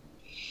territory.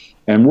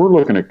 And we're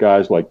looking at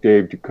guys like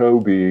Dave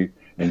Jacoby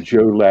and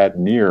Joe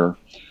Ladnier,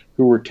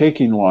 who were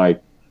taking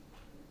like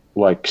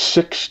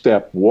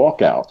 6-step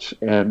walkouts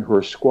and who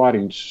are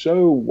squatting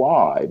so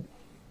wide,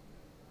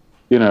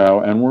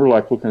 and we're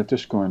like looking at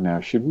this going,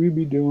 now, should we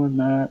be doing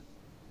that?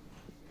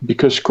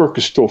 Because Kirk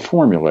is still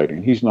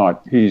formulating. He's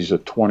a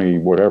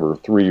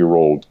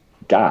 3-year-old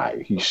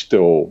guy. He's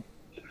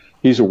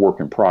a work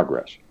in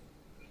progress.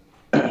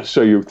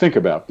 So you think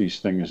about these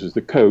things as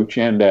the coach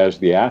and as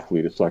the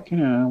athlete. It's like,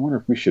 I wonder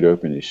if we should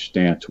open his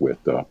stance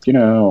width up. I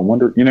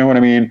wonder, you know what I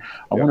mean?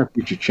 I wonder if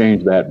we should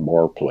change that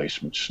bar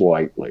placement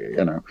slightly.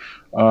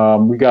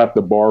 We got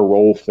the bar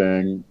roll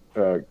thing.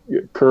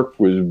 Kirk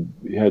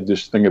had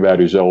this thing about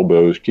his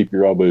elbows. Keep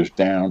your elbows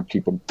down.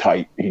 Keep them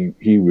tight.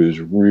 He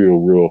was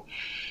real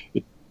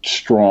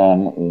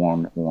strong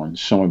on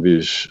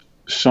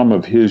some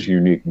of his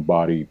unique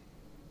body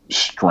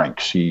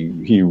strengths.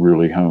 He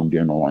really honed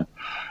in on.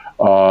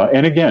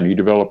 And again, he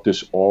developed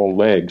this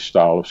all-leg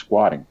style of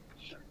squatting.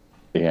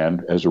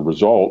 And as a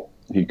result,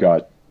 he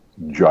got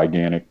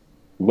gigantic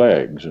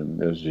legs.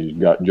 And as he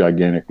got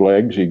gigantic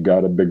legs, he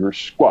got a bigger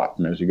squat.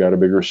 And as he got a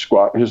bigger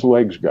squat, his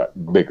legs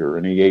got bigger,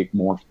 and he ate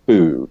more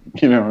food.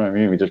 You know what I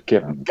mean? He just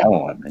kept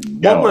going and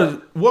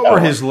going. What were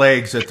his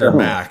legs at their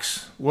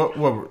max? What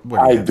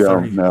I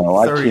don't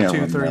know. 32, I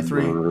can't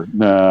 33? remember.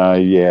 No,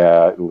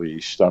 yeah, at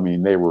least. I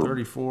mean, they were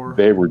 34.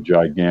 They were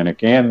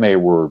gigantic, and they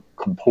were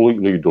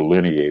completely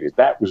delineated.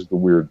 That was the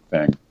weird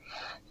thing.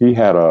 He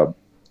had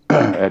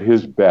at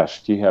his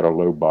best, he had a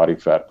low body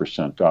fat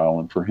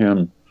percentile, and for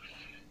him,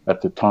 at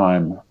the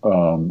time,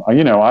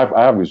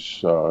 I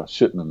was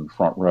sitting in the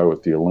front row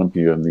at the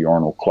Olympia and the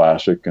Arnold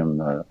Classic and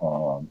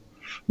the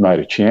Night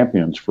of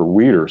Champions for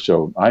Weider,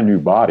 so I knew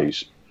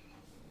bodies.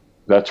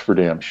 That's for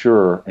damn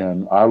sure.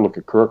 And I look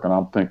at Kirk and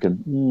I'm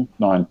thinking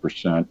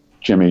 9%.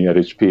 Jimmy at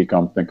his peak,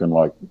 I'm thinking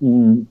like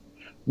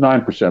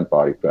 9%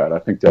 body fat. I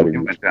think that he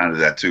went down to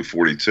that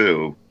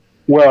 242.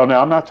 Well,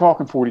 now I'm not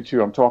talking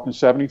 42. I'm talking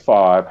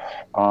 75.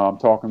 I'm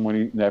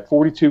talking that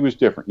 42 was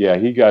different. Yeah,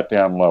 he got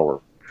down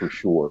lower for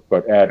sure.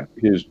 But at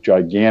his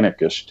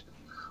giganticest,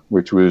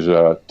 which was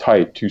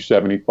tight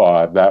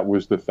 275, that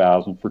was the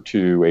 1,000 for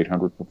 2,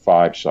 800 for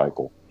 5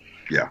 cycle.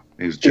 Yeah,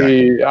 he was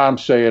gigantic. I'm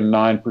saying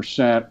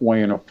 9%,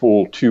 weighing a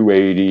full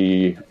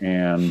 280,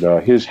 and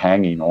his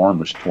hanging arm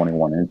was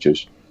 21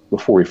 inches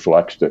before he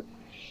flexed it.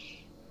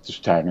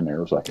 Just tagging there.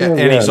 It was like,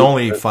 he's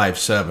only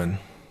 5'7".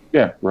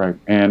 Yeah, right.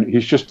 And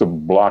he's just a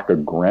block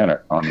of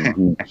granite. I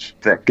mean,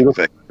 thick. He looks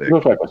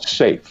like a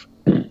safe.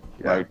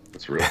 Right?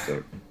 It's real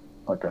thick.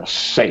 Like a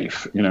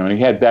safe, and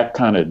he had that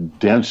kind of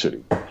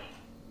density.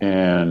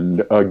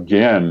 And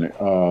again,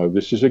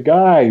 this is a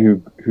guy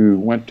who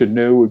went to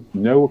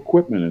no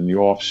equipment in the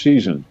off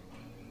season,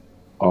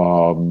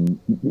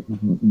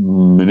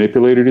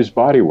 manipulated his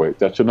body weight.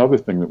 That's another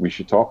thing that we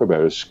should talk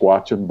about is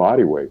squats and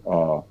body weight.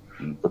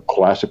 The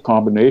classic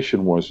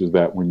combination is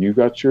that when you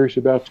got serious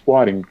about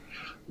squatting,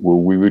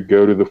 we would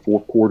go to the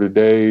 4-quart a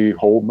day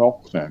whole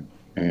milk thing.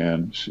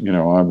 And,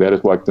 that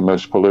is like the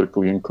most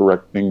politically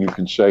incorrect thing you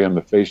can say on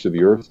the face of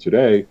the earth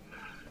today.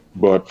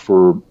 But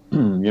for,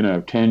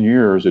 10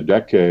 years, a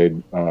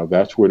decade,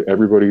 that's what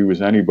everybody who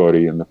was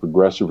anybody in the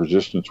progressive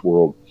resistance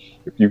world,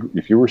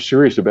 if you were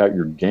serious about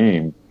your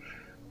game,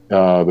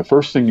 the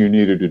first thing you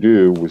needed to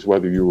do was,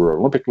 whether you were an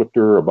Olympic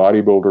lifter, a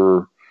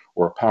bodybuilder,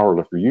 or a power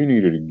lifter, you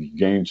needed to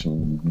gain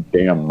some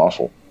damn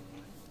muscle.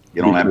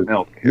 You don't have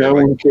milk. No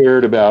one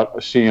cared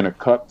about seeing a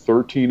cut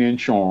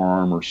 13-inch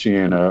arm or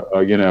seeing a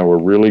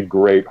really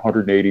great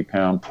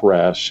 180-pound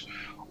press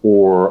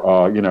or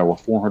a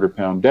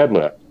 400-pound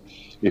deadlift.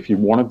 If you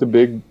wanted the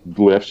big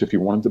lifts, if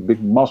you wanted the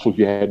big muscles,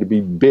 you had to be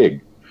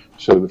big.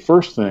 So the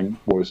first thing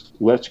was,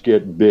 let's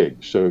get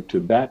big. So to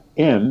that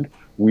end,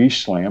 we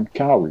slammed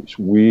calories.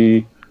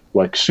 We,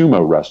 like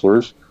sumo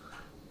wrestlers,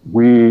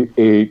 we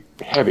ate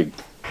heavy.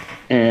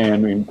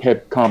 And in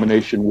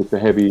combination with the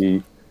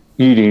heavy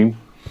eating,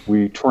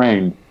 we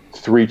trained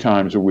 3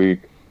 times a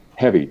week,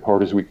 heavy,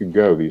 hard as we could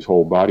go, these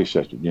whole body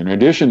sessions. In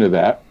addition to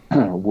that,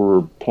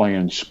 we're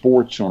playing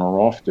sports on our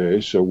off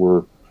days, so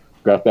we're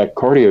got that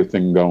cardio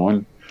thing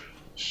going.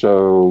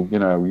 So,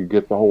 you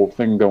get the whole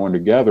thing going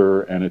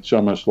together, and it's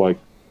almost like,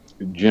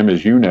 Jim,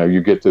 as you know,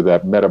 you get to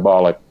that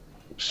metabolic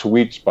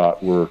sweet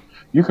spot where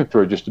you can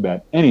throw just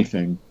about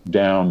anything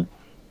down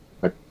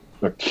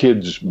a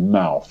kid's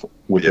mouth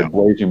with a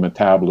blazing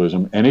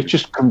metabolism, and it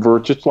just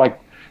converts. It's like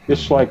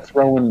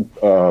throwing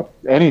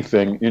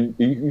anything in.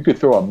 You could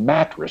throw a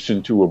mattress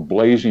into a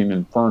blazing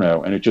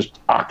inferno, and it just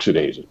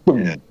oxidizes.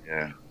 Boom.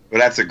 Yeah. But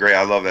that's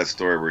I love that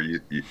story where you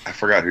I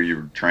forgot who you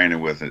were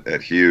training with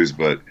at Hughes,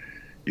 but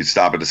you'd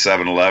stop at the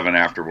 7-Eleven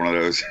after one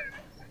of those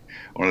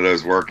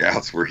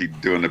workouts where he's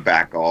doing the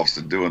back offs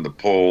and doing the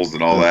pulls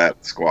and all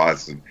that,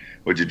 squats, and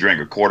would you drink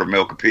a quart of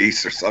milk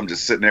apiece or something,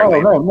 just sitting there? Oh,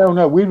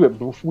 no. We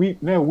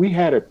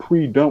had it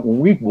pre-done. When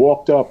we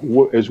walked up,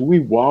 as we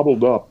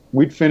wobbled up,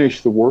 we'd finish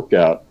the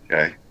workout.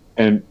 Okay.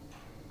 And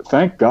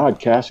thank God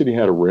Cassidy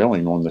had a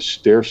railing on the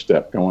stair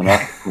step going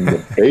up from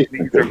the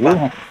basement.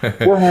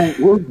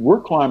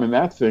 We're climbing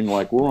that thing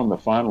like we're on the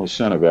final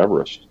ascent of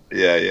Everest.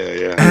 Yeah.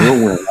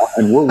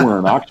 And we're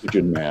wearing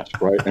oxygen masks,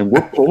 right? And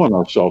we're pulling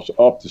ourselves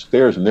up the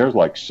stairs, and there's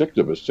like six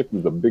of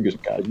the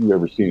biggest guys you've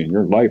ever seen in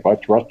your life. I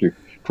trust you.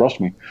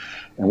 Trust me.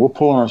 And we're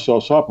pulling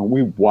ourselves up, and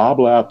we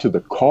wobble out to the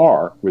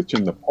car, which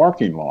in the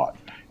parking lot,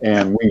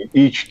 and we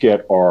each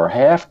get our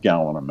half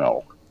gallon of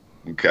milk.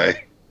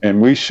 Okay. And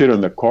we sit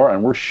in the car,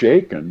 and we're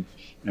shaking,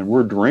 and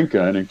we're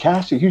drinking. And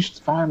Cassidy, he's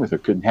fine with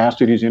it.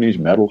 Cassidy's in his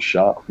metal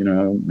shop,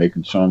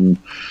 making some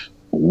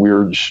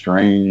weird,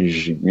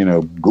 strange,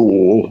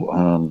 ghoul,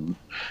 and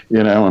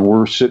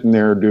we're sitting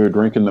there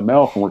drinking the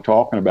milk, and we're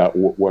talking about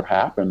what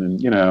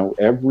happened. And,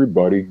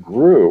 everybody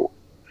grew.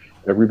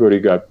 Everybody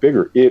got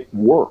bigger. It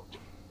worked.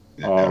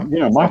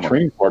 My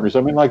training partners,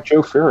 like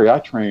Joe Ferry, I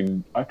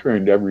trained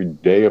every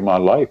day of my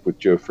life with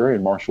Joe Ferry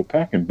and Marshall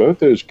Peck, and both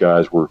those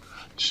guys were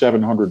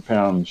 700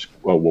 pounds.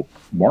 Well,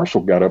 Marshall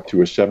got up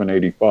to a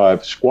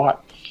 785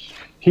 squat.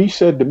 He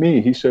said to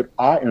me,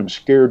 I am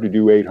scared to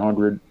do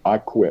 800. I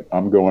quit.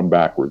 I'm going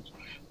backwards.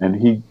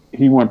 And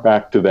he went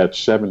back to that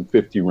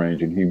 750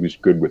 range, and he was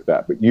good with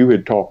that. But you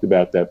had talked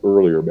about that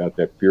earlier, about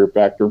that fear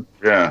factor.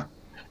 Yeah.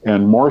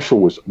 And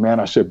Marshall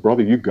I said,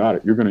 brother, you got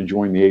it. You're going to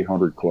join the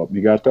 800 club. And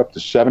he got up to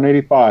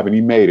 785, and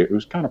he made it. It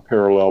was kind of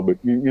parallel, but,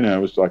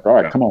 it was like, all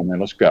right, come on, man,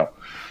 let's go.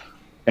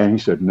 And he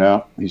said,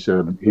 no. He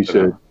said,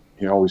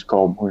 he always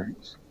called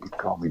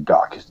me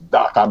Doc. He said,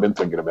 Doc, I've been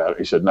thinking about it.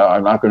 He said, no,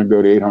 I'm not going to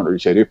go to 800. He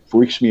said, it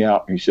freaks me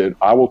out. He said,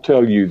 I will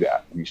tell you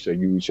that. And he said,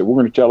 we're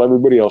going to tell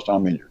everybody else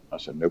I'm injured. I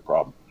said, no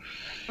problem.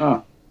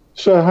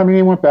 So,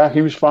 he went back.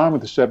 He was fine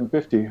with the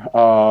 750.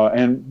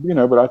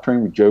 But I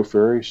trained with Joe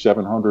Ferry,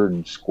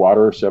 700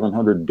 squatter,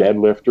 700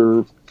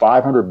 deadlifter,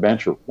 500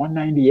 bencher,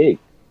 198.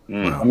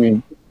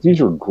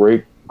 These are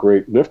great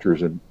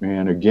lifters.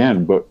 And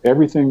again, but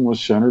everything was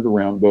centered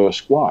around the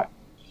squat.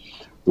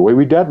 The way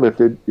we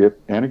deadlifted it,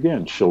 and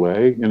again,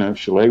 Chalet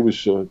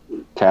was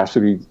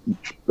Cassidy,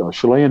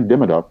 Chalet and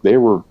Dimmodup, they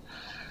were,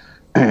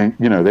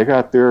 they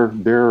got their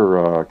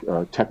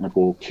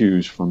technical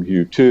cues from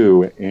Hugh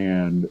too,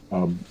 and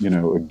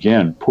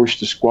again,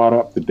 push the squat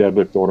up, the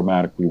deadlift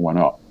automatically went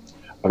up.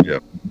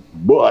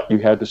 But you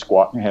had to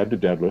squat and you had to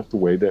deadlift the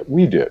way that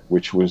we did,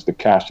 which was the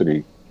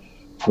Cassidy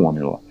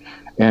formula,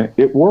 and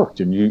it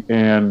worked.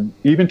 And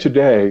even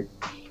today,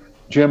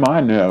 Jim, I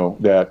know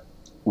that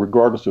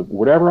regardless of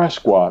whatever I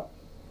squat,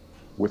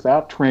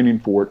 without training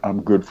for it,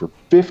 I'm good for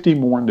 50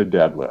 more in the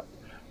deadlift.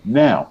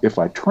 Now, if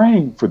I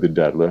train for the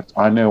deadlift,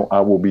 I know I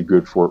will be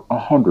good for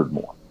 100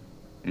 more.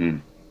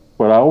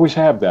 But I always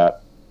have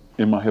that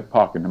in my hip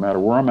pocket, no matter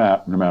where I'm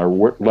at, no matter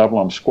what level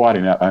I'm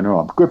squatting at, I know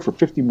I'm good for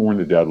 50 more in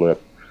the deadlift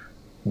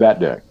that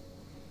day.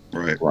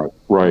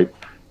 Right.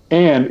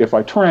 And if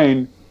I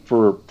train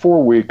for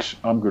 4 weeks,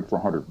 I'm good for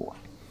 100 more,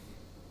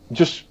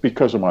 just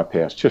because of my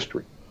past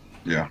history.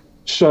 Yeah.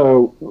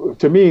 So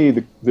to me,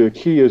 the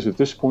key is at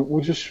this point,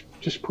 we'll just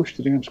push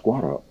the damn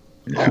squat up.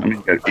 Yeah,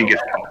 he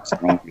gets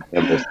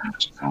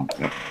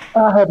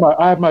I have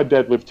my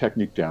deadlift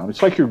technique down.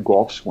 It's like your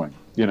golf swing,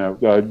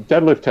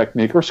 deadlift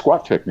technique or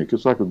squat technique.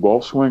 It's like a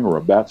golf swing or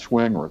a bat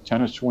swing or a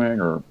tennis swing,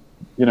 or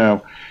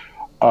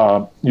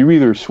you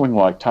either swing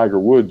like Tiger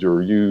Woods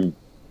or you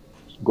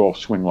golf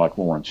swing like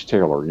Lawrence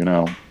Taylor,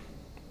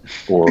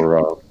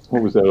 or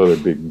what was that other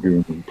big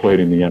goon who played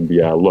in the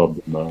NBA? I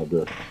loved him.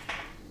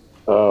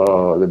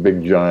 The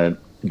big giant,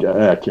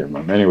 I can't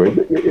remember. Anyway,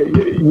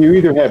 you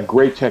either have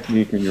great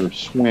technique in your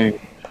swing,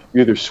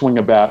 you either swing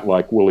about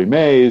like Willie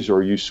Mays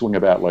or you swing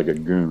about like a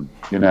goon,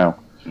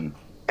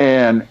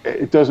 And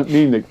it doesn't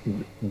mean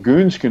that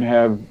goons can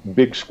have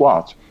big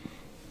squats,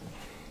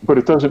 but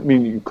it doesn't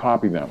mean that you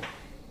copy them.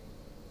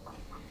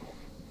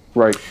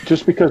 Right?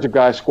 Just because a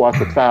guy squats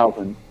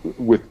 1,000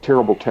 with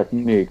terrible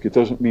technique, it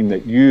doesn't mean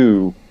that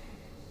you,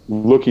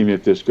 looking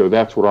at this, go,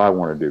 that's what I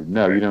want to do.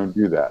 No, you don't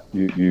do that.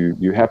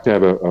 You have to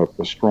have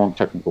a strong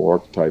technical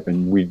archetype,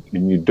 and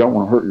you don't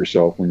want to hurt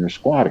yourself when you're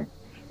squatting.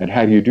 And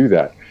how do you do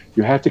that?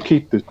 You have to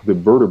keep the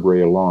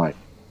vertebrae aligned.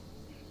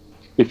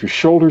 If your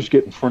shoulders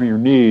get in front of your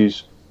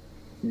knees,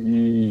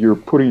 you're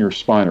putting your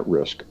spine at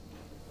risk.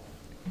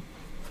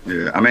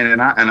 Yeah,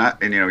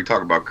 and we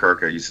talk about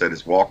Kirk. You said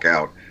his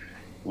walkout.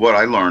 What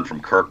I learned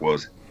from Kirk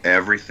was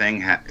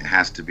everything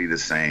has to be the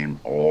same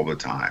all the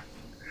time.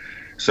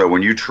 So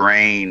when you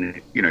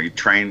train, you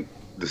train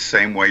the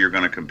same way you're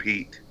going to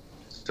compete.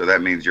 So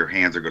that means your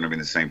hands are going to be in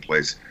the same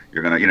place.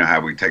 You're going to,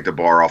 how we take the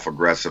bar off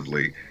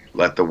aggressively,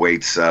 let the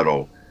weight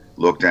settle,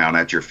 look down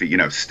at your feet,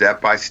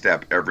 step by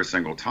step every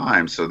single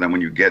time. So then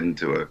when you get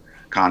into a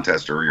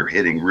contest or you're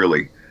hitting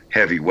really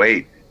heavy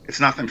weight, it's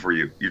nothing for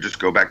you. You just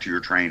go back to your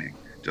training,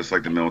 just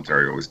like the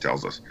military always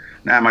tells us.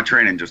 Now my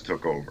training just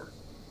took over.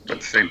 But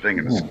the same thing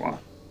in the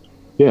squat.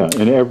 Yeah,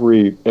 and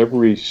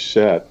every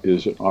set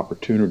is an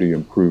opportunity to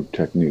improve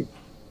technique.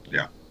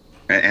 Yeah,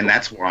 and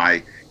that's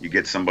why you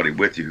get somebody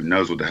with you who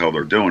knows what the hell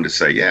they're doing to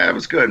say, yeah, it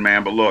was good,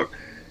 man, but look,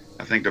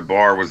 I think the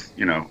bar was,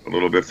 a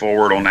little bit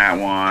forward on that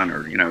one,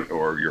 or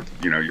or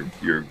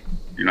you're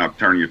not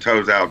turning your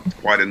toes out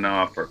quite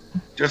enough, or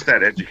just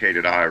that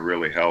educated eye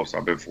really helps.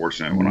 I've been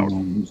fortunate when I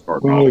was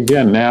starting off. Well,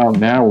 again,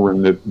 now we're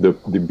in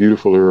the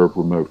beautiful era of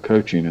remote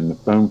coaching, and the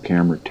phone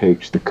camera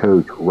takes the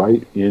coach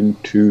right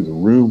into the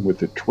room with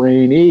the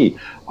trainee.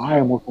 I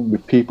am working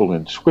with people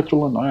in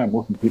Switzerland. I am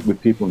working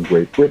with people in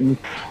Great Britain.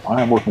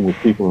 I am working with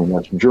people in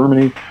West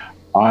Germany.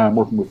 I am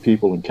working with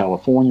people in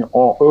California,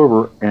 all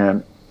over,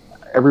 and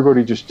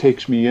everybody just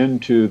takes me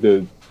into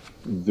the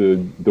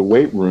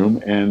weight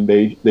room, and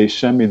they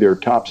send me their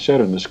top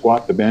set in the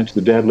squat, the bench,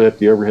 the deadlift,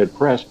 the overhead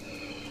press,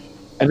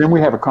 and then we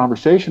have a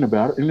conversation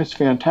about it, and it's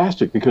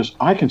fantastic because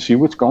I can see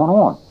what's going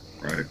on.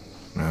 Right.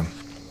 Yeah.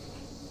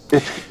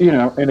 It's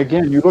and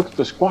again, you look at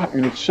the squat,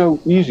 and it's so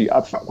easy.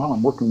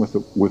 I'm working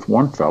with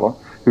one fella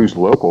who's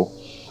local,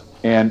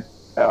 and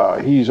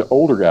he's an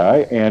older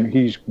guy, and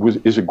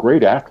is a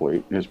great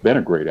athlete, has been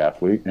a great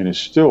athlete, and is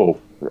still,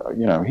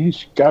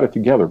 he's got it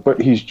together,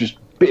 but he's just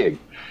big,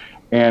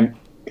 and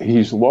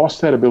he's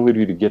lost that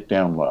ability to get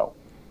down low,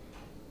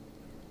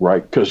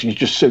 right? Because he's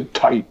just so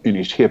tight in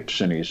his hips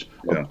and his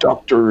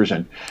abductors,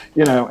 and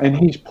and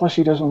he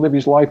doesn't live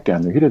his life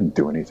down there. He didn't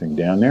do anything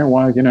down there.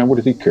 Why? What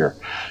does he care?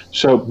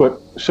 So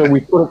we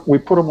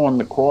put him on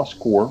the cross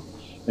core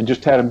and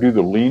just had him do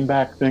the lean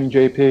back thing,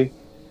 JP.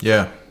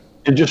 Yeah.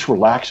 And just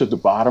relax at the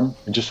bottom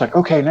and just like,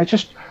 okay, now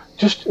just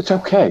it's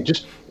okay,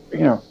 just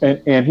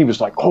and he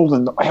was like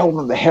holding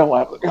the hell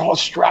out of all the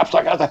straps.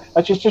 I got that.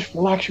 I just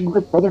relax your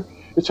grip, brother.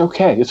 It's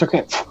okay.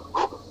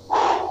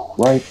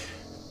 Right?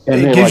 And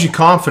it gives you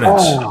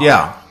confidence.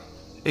 Yeah.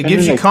 It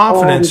gives you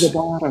confidence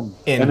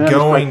in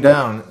going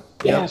down.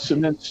 Yes,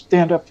 and then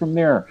stand up from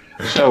there.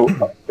 So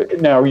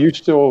now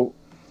you're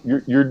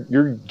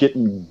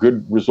getting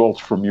good results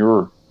from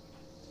your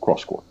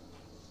cross core.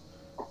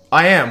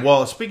 I am.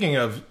 Well, speaking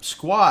of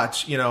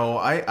squats,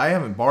 I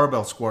haven't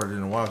barbell squatted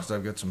in a while because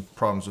I've got some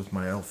problems with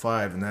my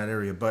L5 in that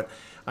area, but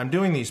I'm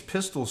doing these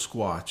pistol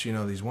squats,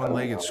 these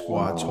one-legged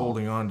squats,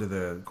 holding on to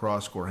the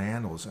cross core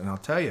handles. And I'll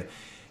tell you,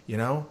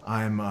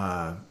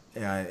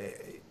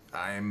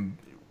 I'm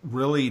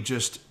really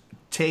just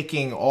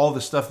taking all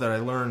the stuff that I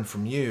learned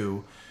from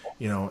you,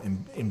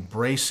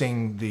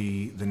 embracing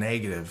the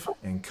negative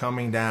and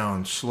coming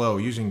down slow,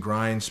 using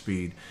grind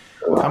speed.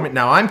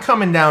 Now I'm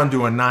coming down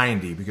to a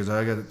 90 because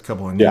I got a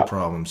couple of knee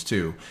problems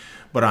too,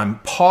 but I'm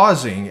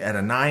pausing at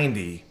a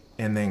 90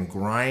 and then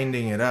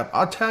grinding it up.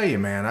 I'll tell you,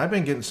 man, I've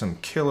been getting some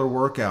killer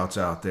workouts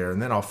out there,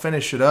 and then I'll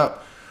finish it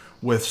up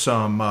with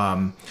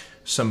some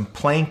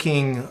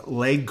planking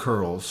leg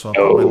curls. So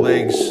I'll put my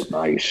legs.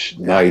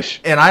 Nice.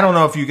 And I don't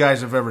know if you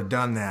guys have ever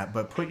done that,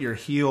 but put your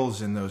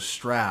heels in those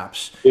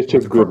straps. It's a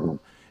good one.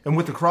 And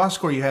with the cross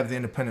core, you have the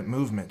independent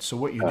movement. So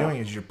what you're doing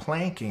is you're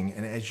planking,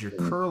 and as you're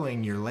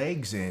curling your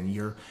legs in,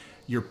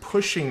 you're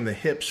pushing the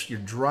hips, you're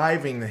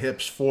driving the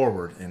hips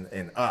forward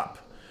and up.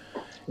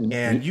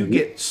 And you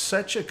get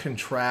such a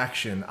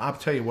contraction. I'll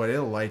tell you what,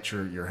 it'll light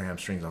your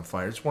hamstrings on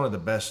fire. It's one of the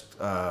best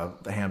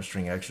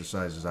hamstring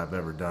exercises I've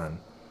ever done.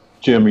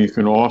 Jim, you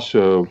can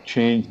also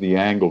change the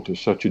angle to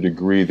such a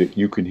degree that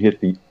you can hit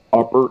the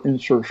upper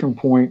insertion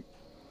point,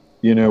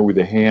 with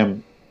the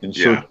ham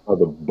insertion of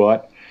the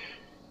butt.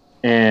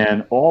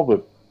 And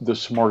all the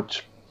smart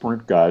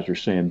sprint guys are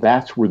saying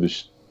that's where the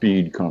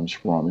speed comes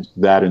from. It's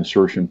that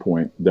insertion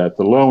point, that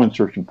the low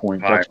insertion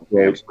point. That's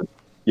great.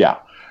 Yeah.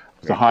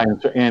 The high,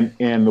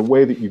 and the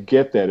way that you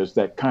get that is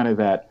that kind of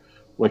that,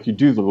 like you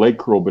do the leg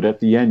curl, but at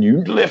the end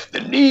you lift the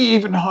knee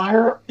even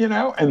higher,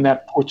 and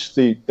that puts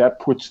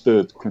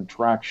the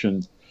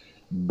contraction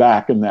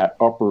back in that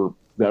upper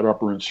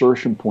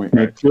insertion point.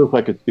 And it feels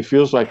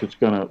like it's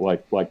gonna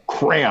like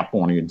cramp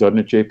on you, doesn't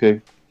it,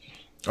 JP?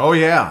 Oh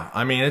yeah,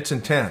 I mean it's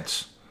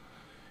intense.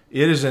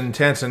 It is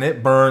intense and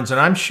it burns. And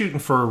I'm shooting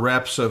for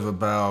reps of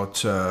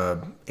about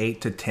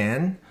 8 to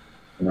 10.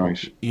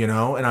 Nice. And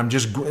I'm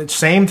just,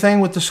 same thing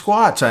with the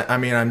squats.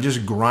 I'm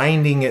just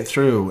grinding it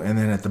through. And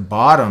then at the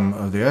bottom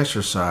of the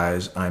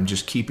exercise, I'm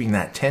just keeping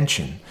that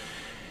tension.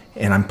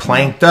 And I'm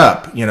planked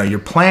up. You're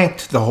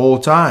planked the whole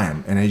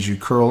time. And as you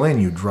curl in,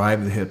 you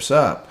drive the hips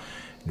up.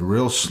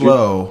 Real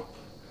slow.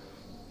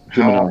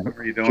 How often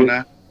are you doing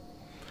that?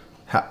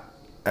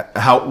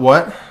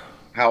 What?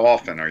 How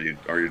often are you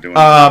doing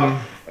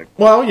that?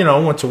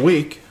 Well, once a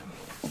week.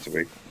 Once a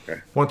week,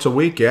 okay. Once a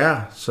week,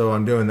 yeah. So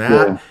I'm doing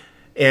that. Yeah.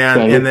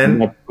 And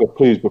then,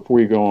 please, before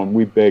you go on,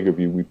 we beg of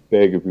you,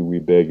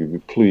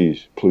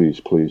 please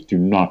do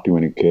not do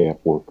any calf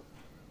work.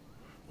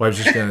 Well,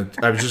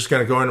 I was just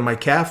gonna go into my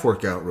calf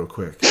workout real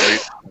quick.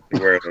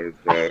 Wear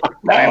those,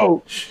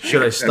 No,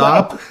 Should I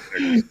stop?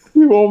 you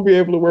won't be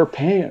able to wear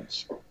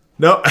pants.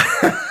 No,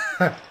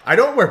 I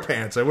don't wear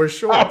pants. I wear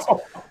shorts.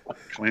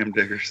 clam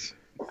diggers.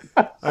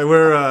 I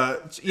wear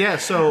yeah.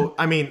 So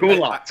I mean,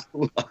 Culottes.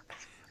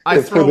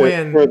 I throw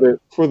in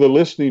for the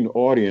listening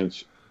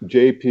audience.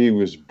 JP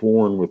was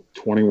born with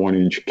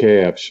 21-inch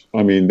calves.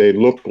 I mean, they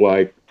look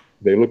like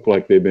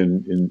they've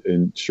been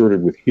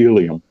inserted with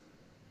helium.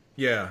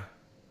 Yeah,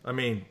 I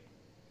mean,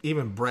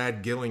 even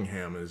Brad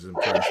Gillingham is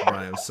impressed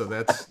by him, so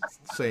that's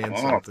saying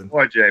something.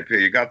 Boy, JP,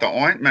 you got the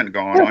ointment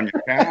going on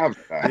your calves.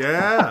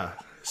 Yeah,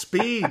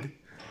 speed.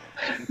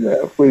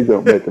 Yeah, please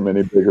don't make them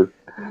any bigger.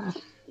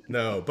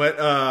 No, but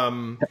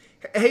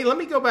hey, let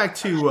me go back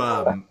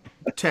to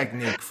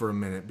technique for a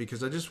minute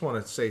because I just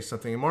want to say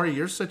something. And Marty,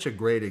 you're such a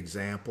great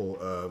example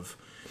of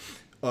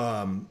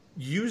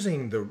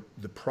using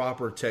the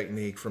proper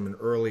technique from an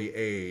early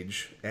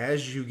age.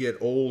 As you get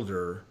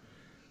older,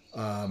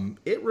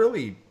 it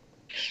really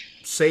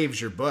saves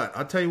your butt.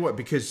 I'll tell you what,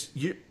 because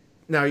you're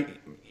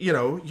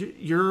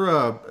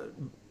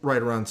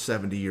right around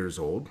 70 years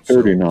old.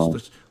 39.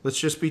 So let's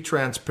just be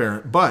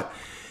transparent. But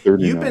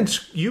 39.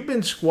 you've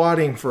been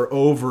squatting for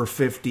over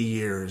 50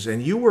 years,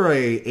 and you were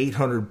a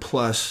 800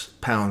 plus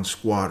pound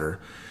squatter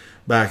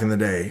back in the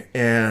day.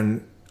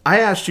 And I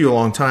asked you a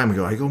long time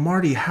ago, I go,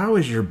 Marty, how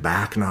is your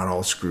back not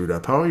all screwed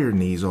up? How are your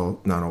knees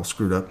not all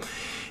screwed up?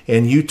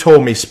 And you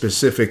told me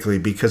specifically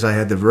because I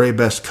had the very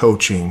best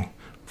coaching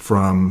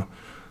from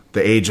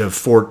the age of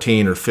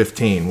 14 or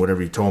 15,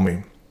 whatever you told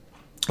me.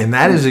 And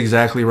that is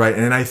exactly right.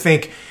 And I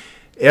think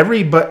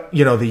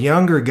the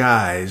younger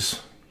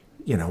guys,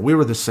 we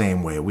were the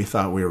same way. We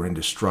thought we were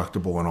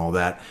indestructible and all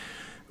that.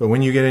 But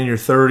when you get in your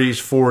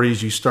 30s,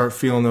 40s, you start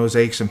feeling those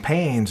aches and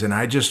pains. And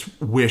I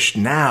just wish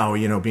now,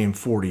 being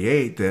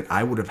 48, that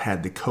I would have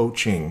had the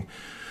coaching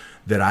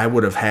that I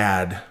would have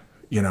had,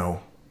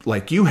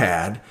 like you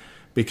had,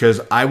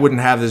 because I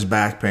wouldn't have this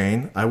back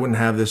pain. I wouldn't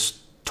have this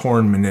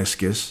torn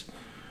meniscus.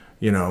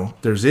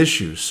 There's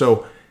issues.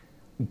 So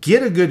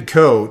get a good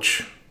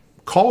coach,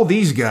 call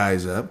these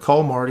guys up,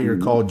 call Marty or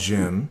call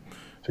Jim,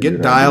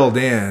 get dialed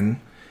in,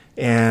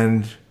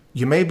 and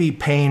you may be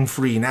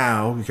pain-free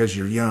now because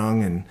you're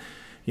young and,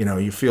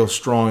 you feel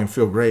strong and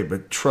feel great,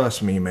 but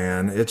trust me,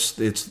 man,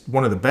 it's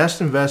one of the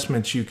best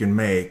investments you can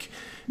make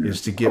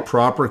is to get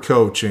proper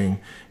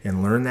coaching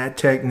and learn that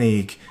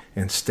technique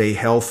and stay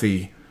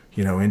healthy,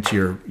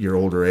 into your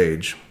older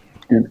age.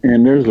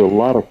 And there's a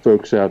lot of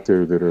folks out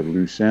there that are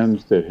loose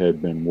ends that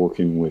have been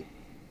working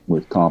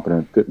with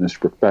competent fitness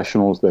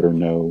professionals that are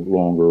no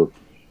longer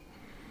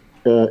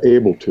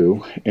able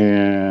to,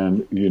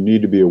 and you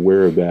need to be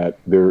aware of that.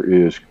 There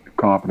is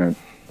competent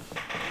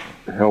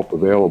help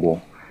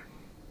available,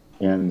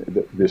 and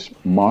this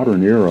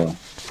modern era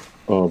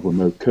of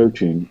remote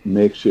coaching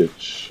makes it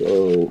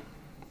so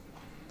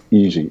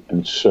easy.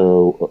 And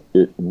so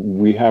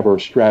we have our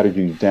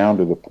strategies down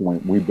to the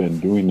point. We've been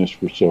doing this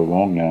for so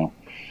long now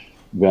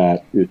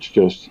that it's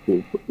just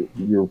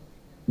you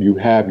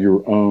have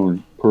your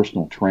own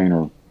personal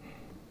trainer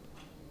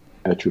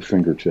at your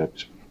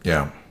fingertips.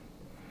 Yeah.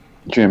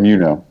 Jim,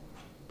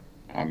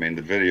 I mean,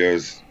 the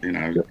videos,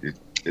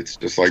 it's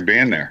just like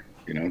being there.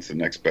 It's the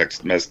next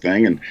best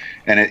thing. And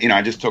it,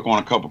 I just took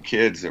on a couple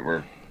kids that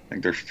were, I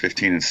think they're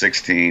 15 and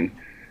 16,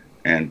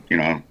 and,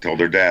 told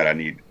their dad, I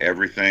need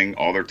everything,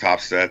 all their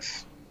top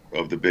sets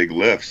of the big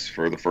lifts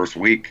for the first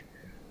week.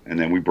 And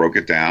then we broke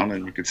it down,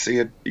 and you could see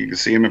it. You could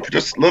see them in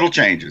just little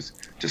changes,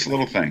 just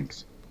little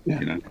things,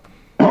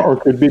 Or it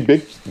could be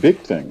big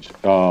things.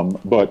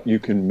 But you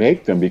can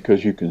make them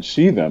because you can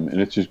see them, and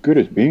it's as good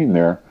as being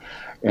there.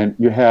 And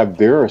you have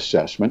their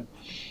assessment.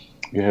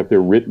 You have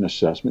their written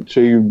assessment, so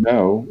you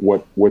know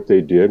what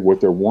they did, what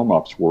their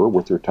warm-ups were,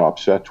 what their top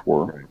sets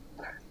were. Right.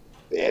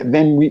 And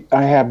then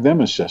I have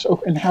them assess,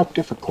 and how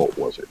difficult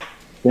was it?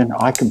 Then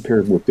I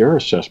compared what their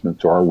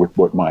assessments are with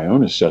what my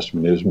own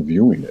assessment is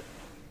viewing it.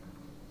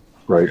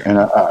 Right, and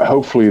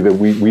hopefully that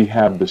we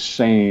have the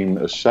same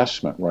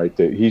assessment, right?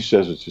 That he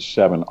says it's a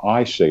 7,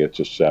 I say it's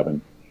a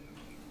 7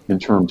 in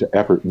terms of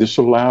effort. This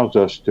allows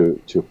us to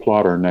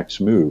plot our next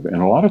move.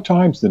 And a lot of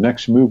times the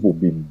next move will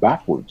be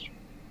backwards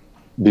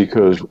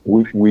because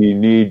we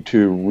need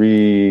to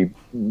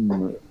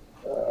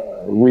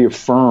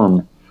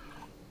reaffirm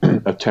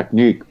a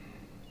technique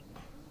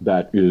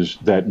that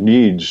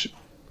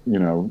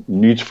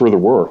needs further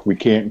work. We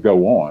can't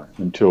go on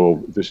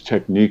until this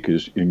technique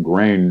is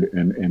ingrained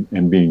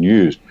and being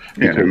used.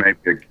 Yeah, there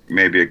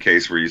may be a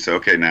case where you say,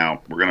 okay,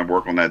 now we're going to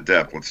work on that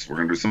depth. We're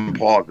going to do some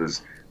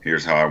pauses.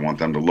 Here's how I want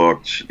them to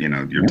look.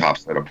 Your top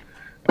setup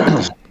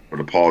for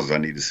the pauses. I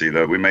need to see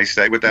that. We may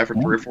stay with that for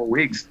 3 or 4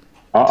 weeks.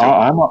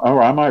 I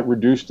might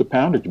reduce the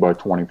poundage by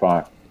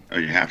 25. Oh,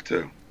 you have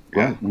to.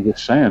 Yeah, I'm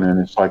just saying, and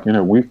it's like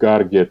we've got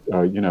to get.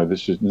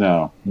 This is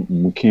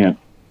we can't.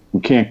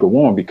 We can't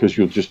go on because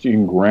you'll just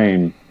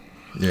ingrain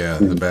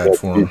the bad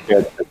form. These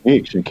bad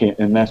techniques. You can't,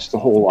 and that's the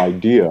whole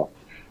idea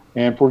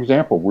And for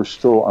example,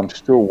 I'm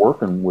still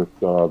working with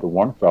the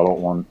one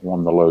fellow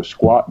on the low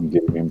squat and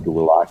getting him to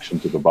relax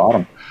into the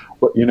bottom.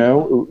 But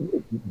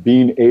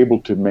being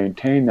able to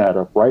maintain that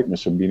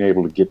uprightness and being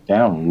able to get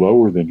down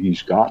lower than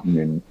he's gotten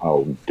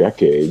in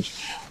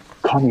decades,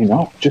 coming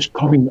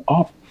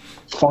up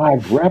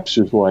 5 reps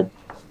is like,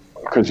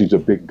 because he's a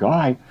big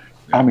guy.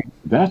 I mean,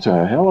 that's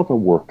a hell of a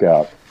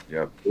workout,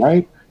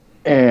 right?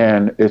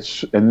 And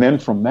then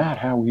from that,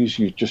 how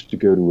easy is just to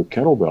go to a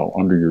kettlebell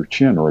under your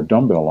chin or a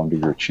dumbbell under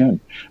your chin.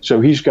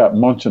 So he's got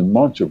months and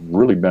months of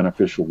really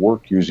beneficial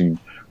work using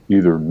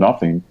either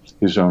nothing,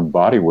 his own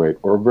body weight,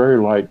 or a very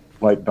light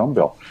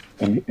dumbbell.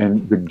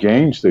 And the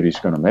gains that he's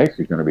going to make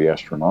are going to be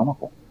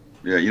astronomical.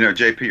 Yeah,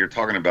 JP, you're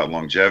talking about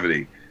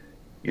longevity.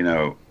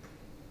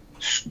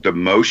 The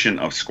motion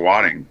of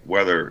squatting,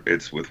 whether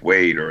it's with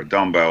weight or a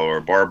dumbbell or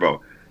a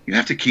barbell, you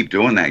have to keep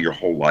doing that your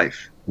whole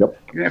life. Yep.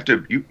 You have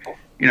to,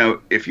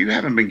 if you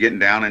haven't been getting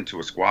down into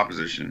a squat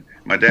position,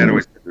 my dad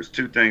always said there's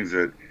 2 things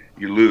that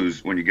you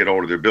lose when you get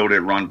older: the ability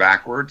to run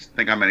backwards.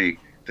 Think how many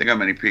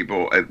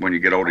people when you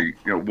get older,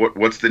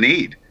 what's the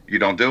need? You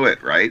don't do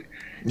it, right?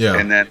 Yeah.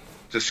 And then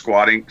just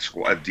squatting,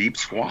 a deep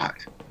squat.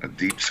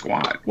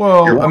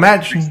 Well,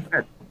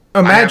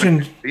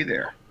 imagine be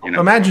there.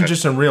 Imagine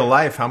just in real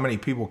life how many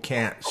people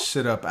can't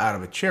sit up out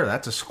of a chair.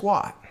 That's a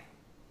squat.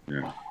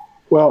 Yeah.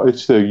 Well,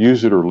 it's the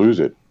use it or lose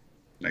it.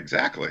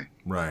 Exactly.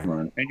 Right.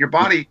 And your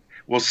body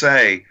will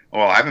say,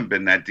 "Oh, I haven't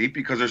been that deep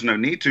because there's no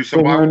need to." So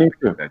why would you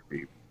get that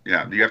deep?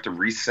 Yeah, you have to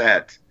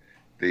reset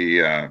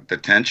the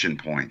tension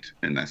point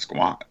in that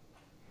squat.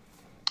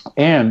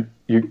 And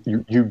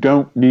you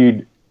don't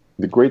need.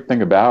 The great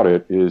thing about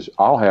it is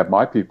I'll have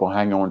my people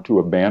hang on to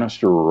a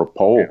banister or a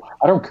pole. Yeah.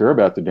 I don't care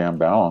about the damn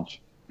balance.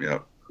 Yeah.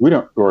 We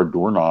don't, or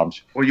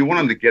doorknobs. Well, you want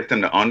them to get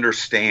them to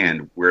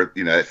understand where,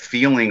 that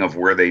feeling of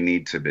where they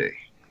need to be.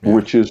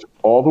 Which is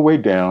all the way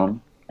down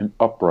and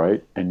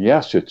upright. And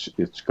yes, it's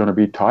going to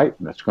be tight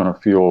and it's going to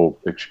feel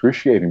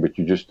excruciating, but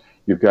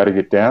you've got to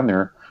get down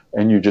there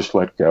and you just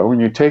let go and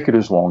you take it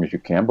as long as you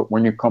can. But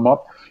when you come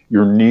up,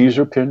 your knees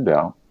are pinned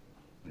down.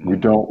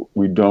 Mm-hmm.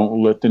 We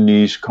don't let the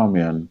knees come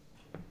in,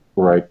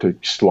 right, to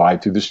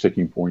slide through the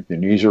sticking point. The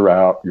knees are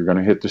out. You're going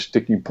to hit the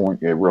sticking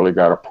point. You really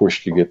got to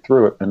push to get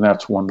through it. And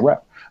that's 1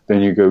 rep.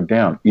 Then you go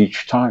down.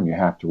 Each time you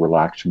have to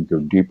relax and go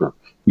deeper.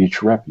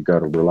 Each rep you got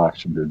to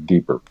relax and go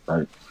deeper,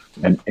 right?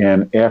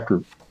 And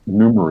after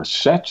numerous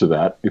sets of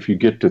that, if you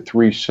get to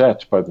 3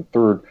 sets by the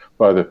 5th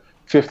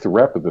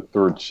rep of the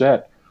 3rd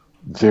set,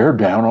 they're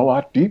down a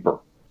lot deeper.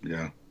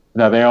 Yeah.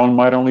 Now they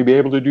might only be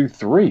able to do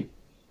 3,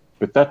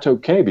 but that's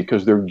okay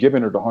because they're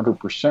giving it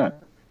 100%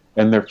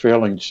 and they're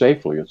failing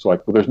safely. It's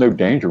like, well, there's no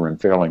danger in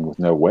failing with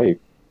no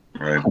weight.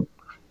 Right.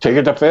 Take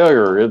it to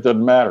failure. It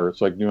doesn't matter. It's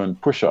like doing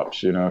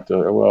push-ups.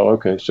 Well,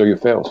 okay, so you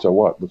fail. So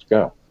what? Let's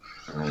go.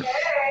 Right.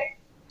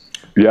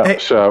 Yeah. Hey,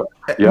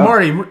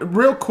 Marty,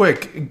 real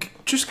quick,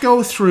 just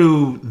go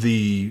through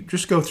the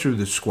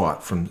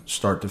squat from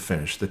start to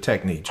finish, the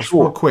technique, just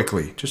real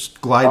quickly, just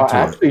glide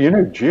through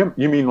it. Jim,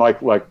 you mean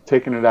like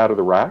taking it out of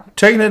the rack?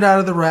 Taking it out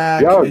of the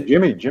rack. Yeah,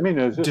 Jimmy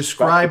knows this.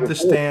 Describe the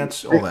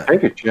stance, all that.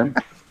 Take it, Jim.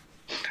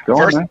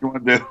 First thing you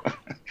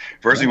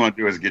want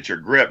to do is get your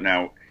grip.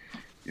 Now,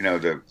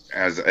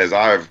 as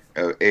I've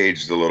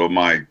aged a little,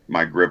 my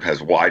grip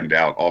has widened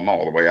out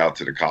all the way out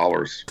to the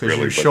collars. Because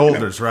your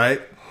shoulders,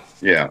 right?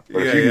 Yeah,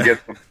 but if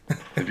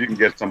you can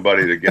get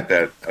somebody to get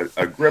that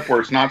a grip where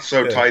it's not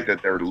so tight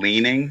that they're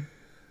leaning,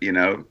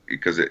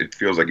 because it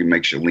feels like it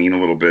makes you lean a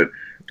little bit.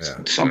 Yeah.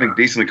 Something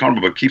decently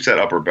comfortable, but keeps that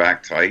upper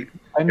back tight.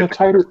 And the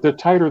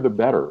tighter, the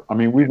better. I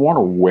mean, we want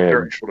to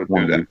wedge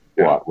when we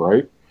squat,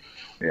 right?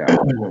 Yeah.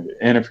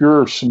 And if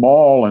you're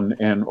small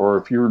or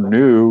if you're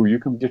new, you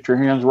can get your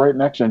hands right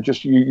next to it and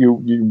just you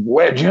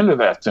wedge into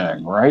that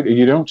thing, right?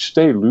 You don't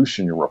stay loose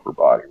in your upper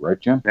body, right,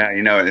 Jim?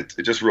 Yeah, it's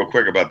just real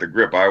quick about the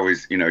grip. I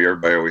always,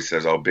 everybody always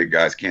says, "Oh, big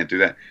guys can't do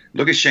that."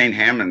 Look at Shane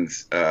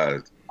Hammond's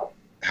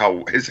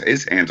how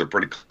his hands are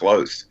pretty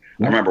close.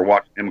 I remember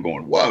watching him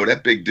going, "Whoa,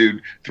 that big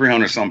dude,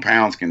 300-some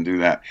pounds can do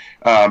that."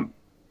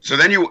 So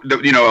then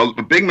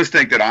a big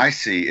mistake that I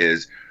see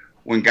is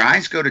when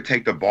guys go to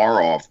take the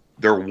bar off,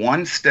 they're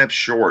 1 step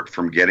short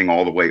from getting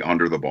all the way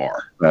under the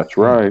bar. That's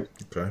right.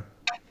 Okay.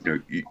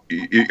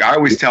 I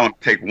always tell them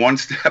take 1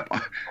 step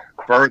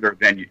further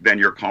than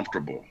you're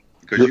comfortable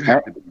because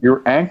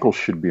your ankle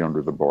should be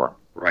under the bar.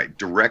 Right,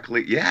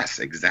 directly. Yes,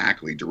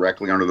 exactly,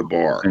 directly under the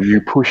bar. And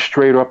you push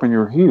straight up in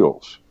your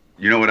heels.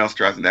 You know what else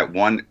drives me?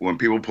 When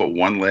people put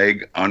 1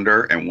 leg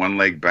under and 1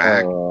 leg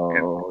back,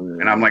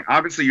 and I'm like,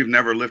 obviously you've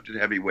never lifted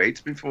heavy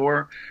weights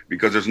before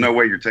because there's no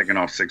way you're taking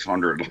off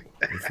 600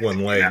 with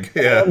 1 leg.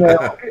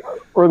 Yeah.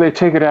 Or they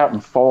take it out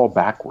and fall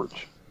backwards.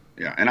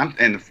 Yeah,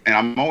 and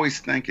I'm always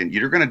thinking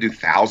you're going to do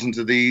thousands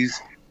of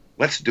these.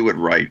 Let's do it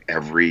right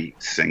every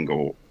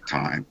single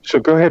time. So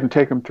go ahead and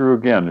take them through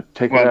again.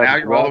 Now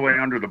you're all the way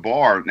under the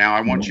bar. Now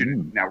I want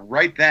you to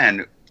right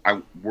then.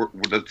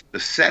 The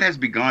set has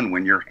begun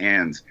when your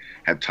hands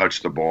have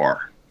touched the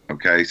bar.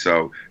 Okay,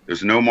 so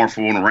there's no more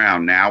fooling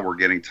around. Now we're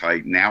getting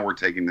tight. Now we're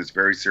taking this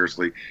very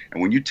seriously.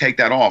 And when you take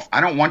that off, I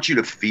don't want you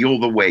to feel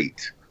the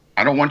weight.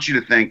 I don't want you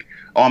to think,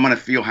 oh, I'm going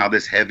to feel how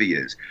this heavy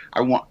is.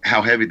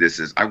 How heavy this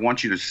is. I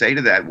want you to say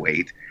to that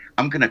weight,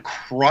 I'm going to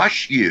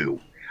crush you.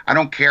 I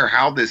don't care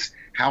how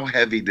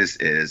heavy this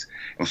is.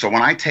 And so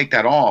when I take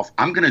that off,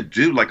 I'm going to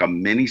do like a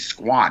mini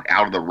squat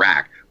out of the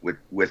rack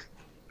with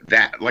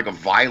that, like a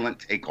violent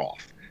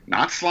takeoff,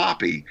 not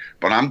sloppy,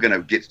 but I'm going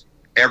to get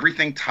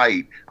everything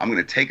tight. I'm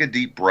going to take a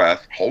deep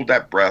breath, hold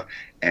that breath,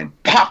 and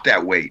pop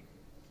that weight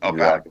up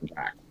out of the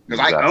rack.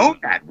 Because I own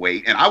that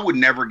weight, and I would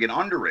never get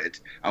under it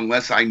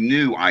unless I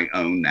knew I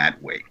own that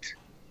weight,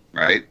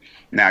 right?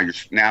 Now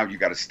you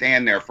got to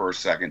stand there for a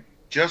second.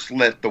 Just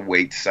let the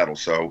weight settle.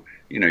 So,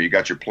 you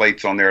got your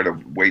plates on there.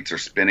 The weights are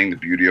spinning. The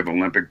beauty of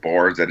Olympic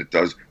bars that it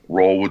does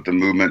roll with the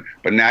movement.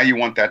 But now you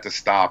want that to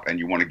stop, and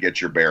you want to get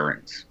your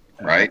bearings,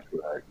 right?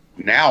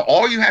 Now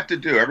all you have to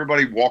do,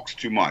 everybody walks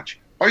too much.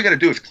 All you got to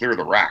do is clear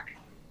the rack.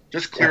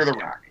 Just clear the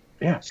rack.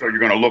 Yeah. So you're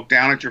going to look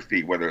down at your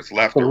feet, whether it's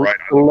left or right.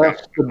 The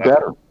less the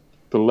better.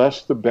 The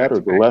less the better.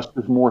 The less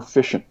is more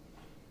efficient.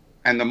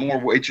 And the more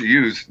weight you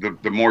use,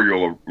 the more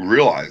you'll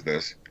realize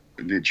this.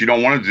 That you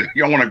don't want to do.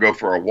 You don't want to go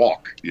for a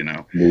walk.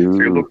 So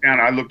you look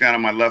down. I look down at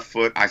my left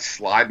foot. I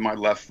slide my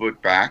left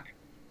foot back.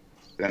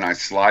 Then I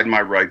slide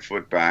my right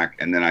foot back,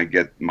 and then I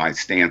get my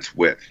stance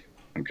width.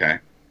 Okay.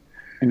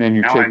 And then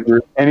you take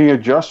any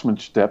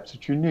adjustment steps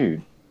that you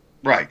need.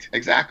 Right.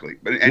 Exactly.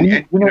 But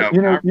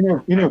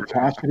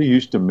Cassidy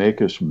used to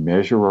make us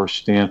measure our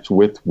stance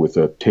width with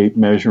a tape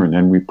measure, and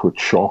then we put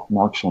chalk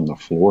marks on the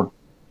floor.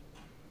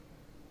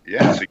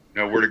 Yeah, so you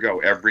know where to go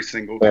every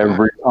single time.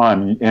 Every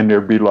time. And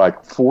there'd be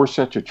like 4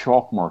 sets of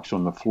chalk marks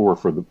on the floor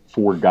for the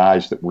 4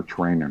 guys that were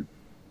training.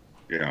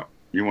 Yeah.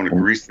 You want to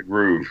grease the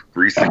groove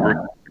in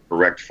the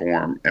correct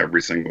form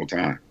every single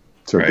time.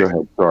 So right? Go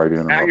ahead. Sorry to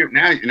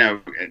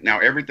interrupt. Now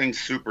everything's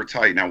super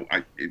tight. Now,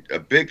 a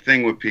big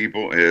thing with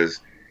people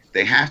is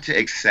they have to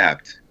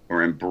accept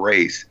or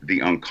embrace the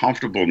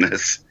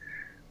uncomfortableness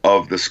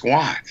of the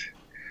squat.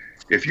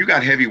 If you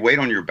got heavy weight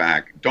on your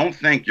back, don't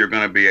think you're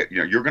going to be,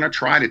 you're going to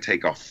try to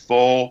take a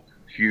full,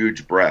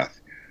 huge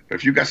breath. But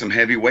if you got some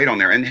heavy weight on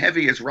there, and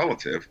heavy is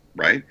relative,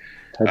 right?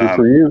 Heavy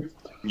for you.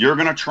 You're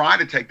going to try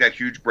to take that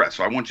huge breath.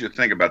 So I want you to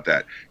think about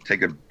that.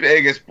 Take the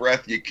biggest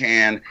breath you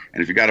can.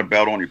 And if you got a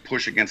belt on, you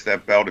push against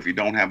that belt. If you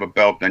don't have a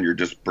belt, then you're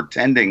just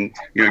pretending,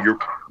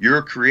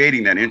 you're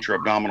creating that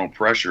intra-abdominal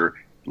pressure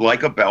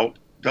like a belt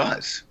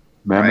does.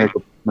 May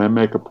I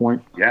make a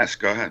point? Yes,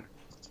 go ahead.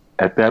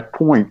 At that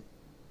point,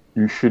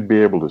 you should be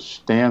able to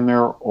stand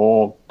there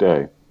all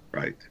day.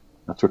 Right.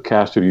 That's what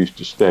Cassidy used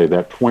to say.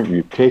 That point where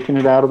you've taken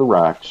it out of the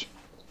racks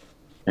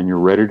and you're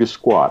ready to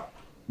squat.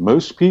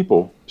 Most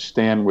people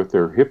stand with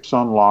their hips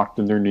unlocked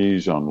and their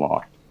knees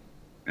unlocked.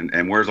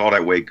 And where's all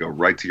that weight go?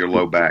 Right to your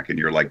low back, and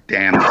you're like,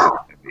 damn, this is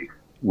heavy.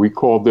 We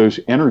call those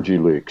energy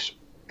leaks.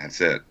 That's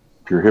it.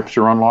 If your hips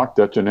are unlocked,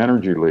 that's an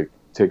energy leak.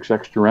 It takes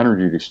extra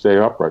energy to stay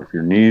upright. If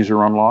your knees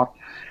are unlocked,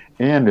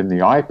 and in the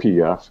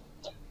IPF,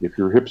 if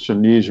your hips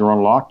and knees are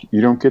unlocked, you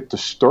don't get the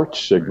start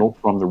signal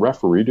from the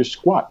referee to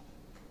squat.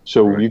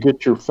 So you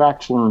get your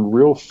facts learned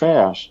real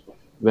fast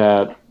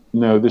that,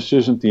 no, this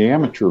isn't the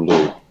amateur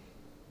league.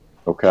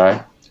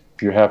 Okay?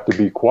 You have to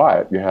be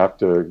quiet. You have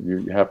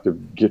to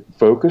get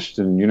focused,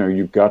 and,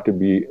 you've got to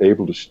be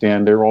able to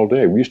stand there all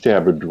day. We used to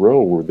have a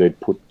drill where they'd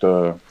put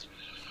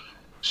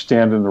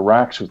stand in the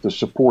racks with the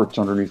supports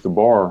underneath the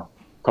bar,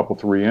 a couple,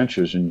 3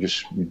 inches, and you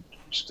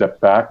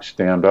step back,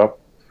 stand up,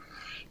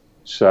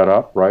 set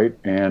up, right,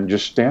 and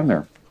just stand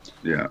there.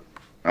 Yeah.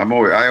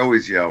 I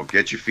always yell,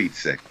 get your feet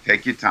sick.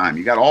 Take your time.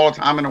 You got all the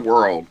time in the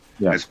world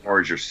as far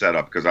as your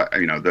setup, because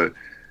the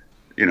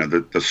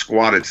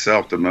squat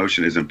itself, the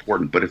motion is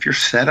important. But if your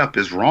setup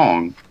is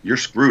wrong, you're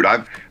screwed.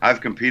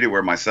 I've competed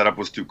where my setup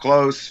was too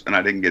close and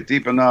I didn't get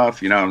deep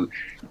enough.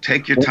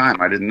 Take your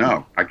time. I didn't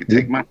know. I could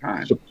take my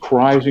time.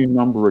 Surprising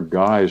number of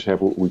guys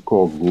have what we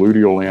call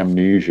gluteal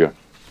amnesia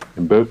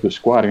in both the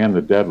squat and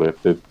the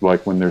deadlift. That,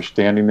 like, when they're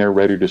standing there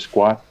ready to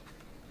squat,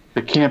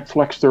 they can't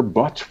flex their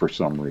butts for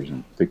some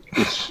reason. They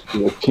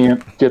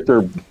can't get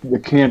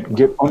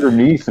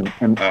underneath and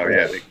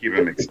they keep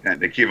them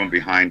They keep them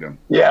behind them.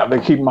 Yeah, they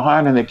keep them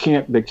behind, and they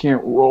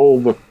can't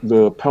roll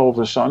the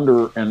pelvis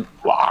under and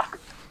lock,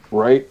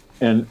 right?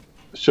 And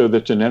so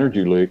that's an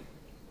energy leak.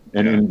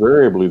 And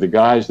invariably, the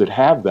guys that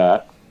have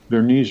that,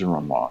 their knees are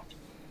unlocked,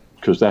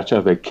 because that's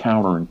how they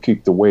counter and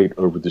keep the weight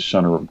over the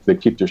center. They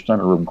keep their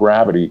center of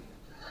gravity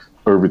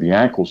over the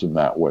ankles in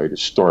that way to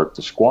start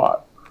the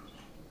squat.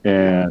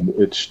 And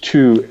it's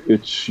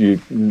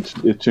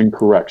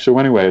incorrect. So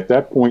anyway, at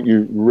that point,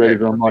 you're ready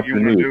to unlock your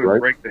knees, right?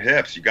 Break the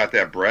hips. You got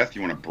that breath.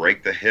 You want to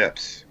break the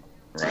hips,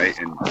 right?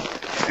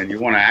 And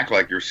you want to act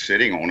like you're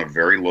sitting on a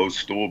very low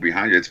stool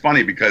behind you. It's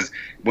funny because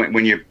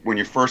when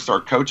you first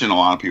start coaching a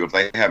lot of people, if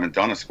they haven't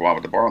done a squat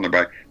with the bar on their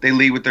back, they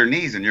lead with their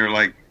knees, and you're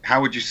like, how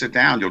would you sit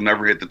down? You'll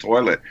never hit the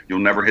toilet. You'll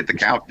never hit the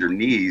couch. Your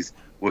knees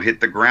will hit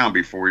the ground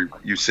before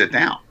you sit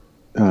down.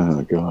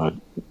 Oh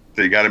God!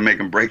 So you got to make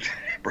them break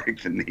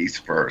the knees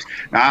first.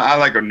 Now I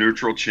like a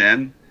neutral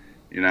chin.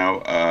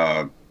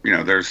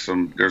 There's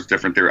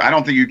different theory. I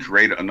don't think you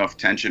create enough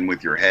tension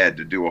with your head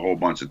to do a whole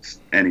bunch of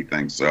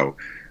anything. So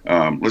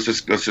Let's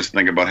just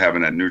think about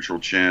having that neutral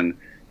chin,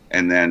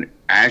 and then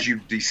as you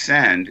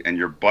descend and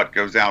your butt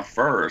goes out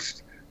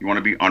first, you want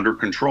to be under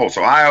control.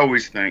 So I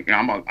always think,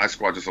 I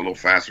squat just a little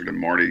faster than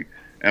Marty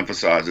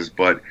emphasizes,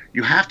 but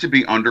you have to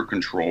be under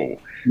control.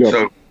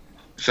 Yep.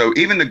 So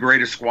even the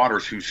greatest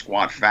squatters who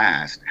squat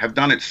fast have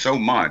done it so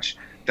much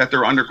that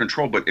they're under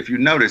control. But if you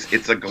notice,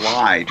 it's a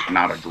glide,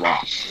 not a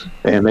drop.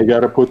 And they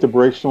got to put the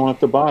brakes on at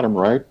the bottom,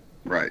 right?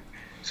 Right.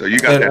 So you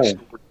got that.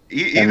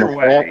 Either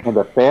way. And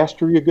the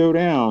faster you go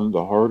down,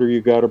 the harder you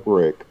got to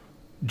brake.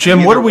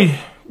 Jim, what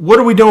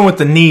are we doing with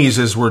the knees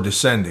as we're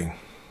descending?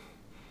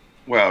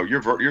 Well,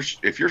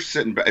 if you're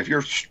sitting back, if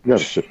your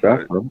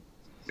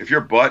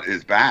butt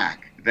is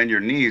back, then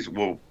your knees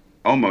will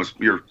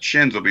your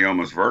chins will be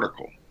almost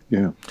vertical.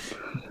 Yeah.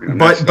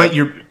 But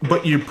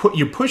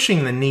you're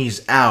pushing the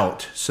knees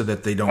out so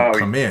that they don't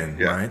come in,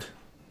 right?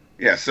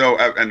 Yeah. So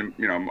and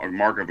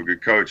Mark, of a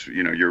good coach,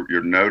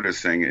 you're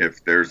noticing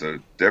if there's a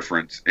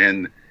difference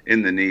in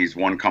the knees,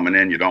 one coming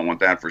in, you don't want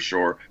that for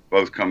sure.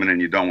 Both coming in,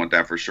 you don't want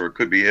that for sure. It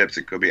could be hips,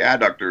 it could be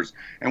adductors.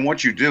 And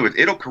what you do is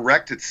it'll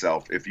correct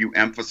itself if you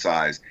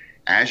emphasize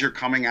as you're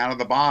coming out of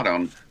the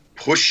bottom,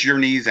 push your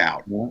knees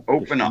out,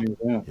 open up.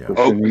 Push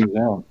your knees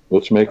out.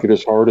 Let's make it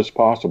as hard as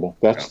possible.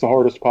 That's the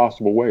hardest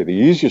possible way. The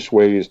easiest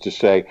way is to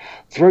say,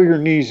 throw your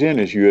knees in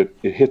as you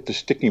hit the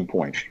sticking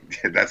point.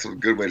 That's a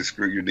good way to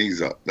screw your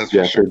knees up. That's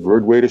a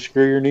good way to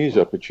screw your knees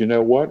up. But you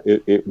know what?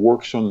 It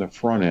works on the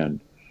front end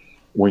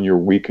when you're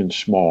weak and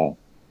small.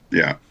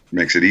 Yeah,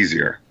 makes it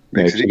easier.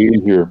 Makes it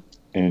easier.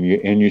 And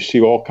you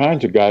see all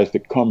kinds of guys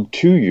that come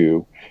to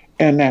you,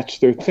 and that's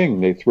their thing.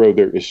 They throw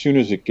as soon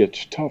as it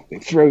gets tough, they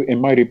throw. It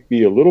might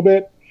be a little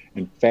bit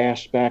and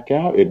fast back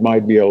out. It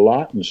might be a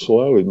lot and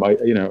slow. It might,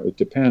 it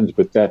depends.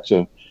 But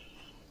and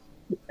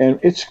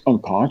it's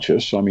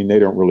unconscious. I mean, they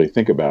don't really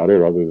think about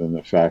it other than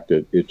the fact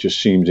that it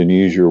just seems an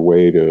easier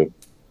way to,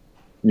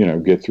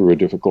 get through a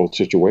difficult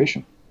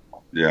situation.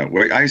 Yeah.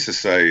 Well, I used to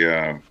say,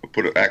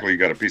 you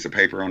got a piece of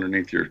paper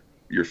underneath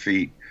your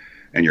feet,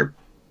 and you're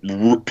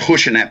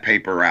pushing that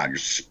paper out. You're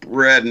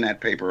spreading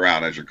that paper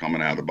out as you're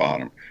coming out of the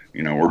bottom.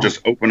 Or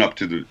just open up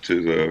to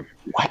the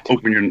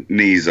open your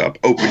knees up.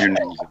 Open your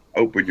knees up.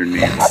 Open your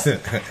knees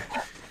up.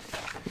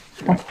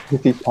 What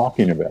is he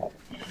talking about?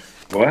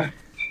 What?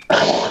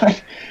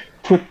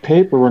 Put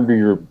paper under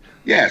your...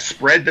 Yeah,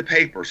 spread the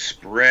paper.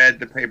 Spread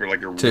the paper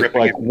like you're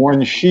ripping like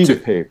one sheet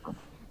of paper.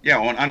 Yeah,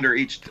 under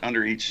each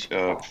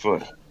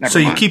foot. So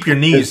you keep your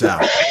knees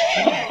out.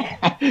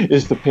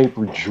 Is the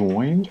paper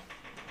joined?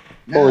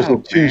 Or is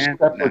it two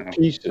separate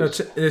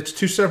pieces? It's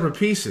two separate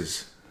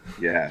pieces.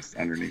 Yes,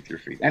 underneath your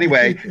feet.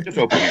 Anyway, just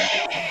open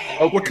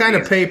it. What kind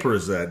of paper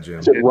is that, Jim?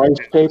 Is it rice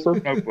paper?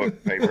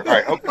 Notebook paper. All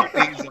right, open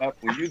your knees up.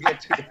 When you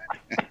get to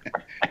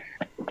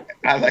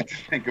I like to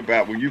think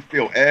about when you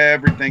feel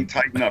everything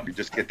tighten up, you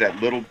just get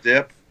that little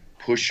dip,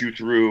 push you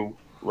through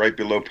right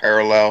below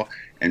parallel,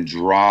 and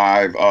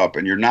drive up.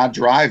 And you're not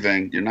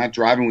driving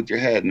with your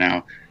head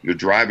now. You're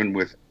driving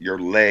with your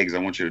legs. I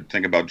want you to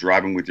think about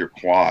driving with your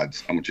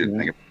quads. I want you to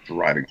think about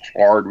driving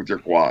hard with your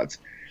quads,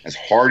 as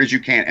hard as you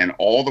can, and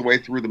all the way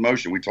through the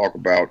motion. We talk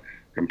about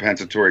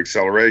compensatory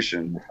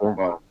acceleration.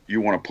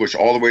 You want to push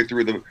all the way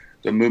through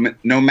the movement,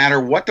 no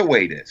matter what the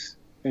weight is.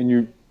 And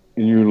you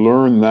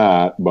learn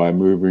that by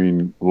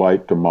moving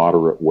light to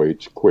moderate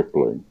weights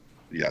quickly.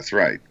 Yeah, that's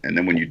right. And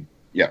then when you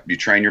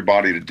train your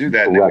body to do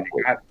that, and then when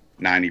you got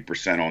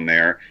 90% on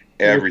there,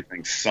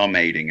 everything's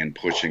summating and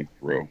pushing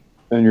through.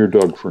 And you're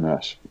Doug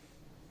Furness.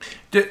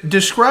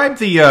 Describe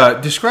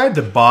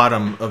the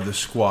bottom of the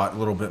squat a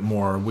little bit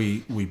more. Are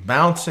we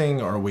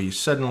bouncing? Or are we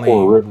suddenly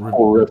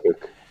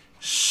horrific?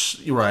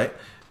 Right.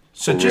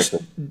 So just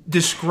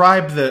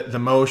describe the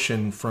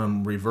motion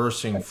from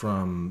reversing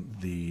from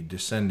the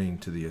descending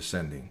to the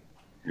ascending.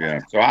 Yeah.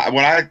 So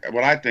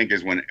what I think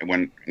is when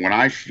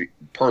I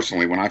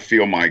personally when I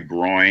feel my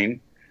groin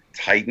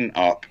tighten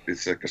up,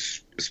 it's like a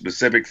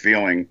specific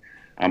feeling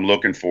I'm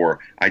looking for.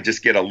 I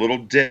just get a little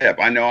dip.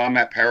 I know I'm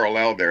at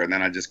parallel there, and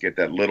then I just get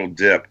that little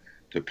dip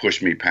to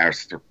push me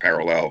past the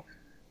parallel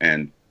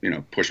and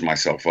push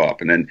myself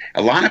up. And then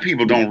a lot of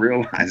people don't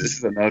realize, this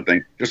is another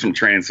thing, just from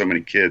training so many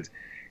kids,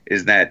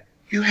 is that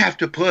you have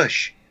to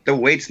push. The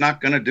weight's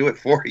not going to do it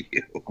for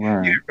you.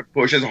 Right. You have to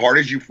push as hard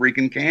as you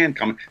freaking can.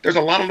 There's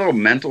a lot of little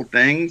mental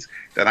things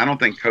that I don't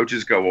think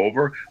coaches go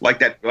over. Like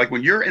that, like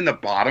when you're in the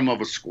bottom of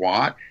a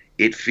squat,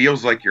 it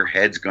feels like your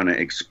head's going to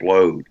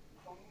explode.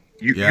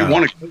 You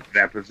want to go to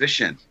that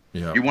position.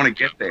 Yeah. You want to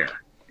get there,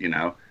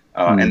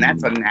 and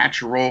that's a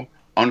natural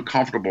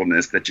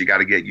uncomfortableness that you got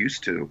to get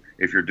used to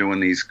if you're doing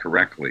these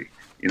correctly.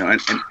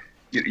 And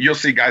you'll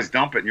see guys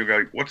dump it, and you'll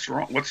go, "What's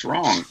wrong? What's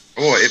wrong?"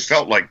 Oh, it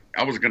felt like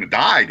I was going to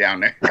die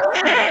down there.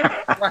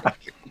 That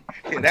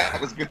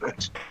was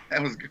good.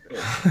 That was good.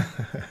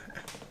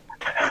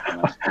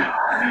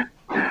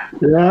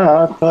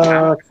 Yeah,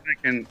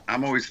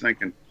 I'm always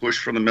thinking, push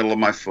from the middle of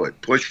my foot.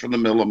 Push from the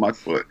middle of my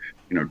foot.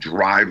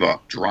 Drive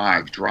up,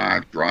 drive.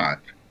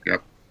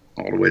 Yep,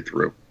 all the way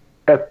through.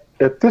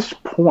 At this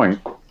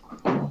point,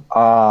 I'm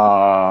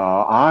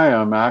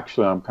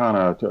kind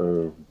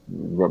of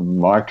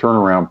my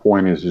turnaround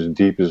point is as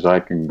deep as I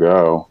can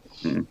go,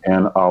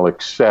 and I'll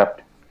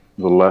accept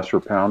the lesser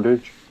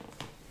poundage,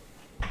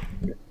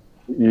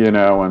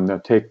 and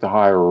then take the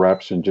higher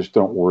reps and just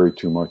don't worry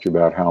too much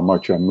about how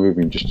much I'm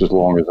moving, just as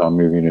long as I'm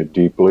moving it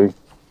deeply.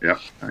 Yeah,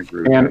 I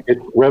agree with And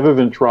that. rather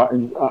than try,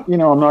 I'm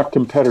not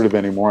competitive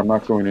anymore. I'm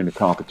not going into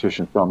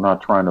competition, so I'm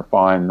not trying to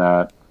find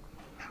that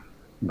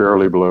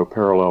barely below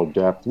parallel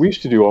depth. We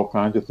used to do all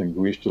kinds of things.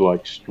 We used to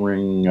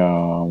string a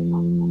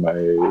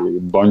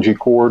bungee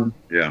cord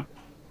Yeah.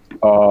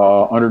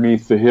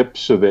 underneath the hips,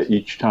 so that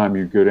each time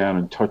you go down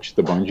and touch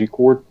the bungee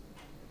cord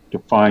to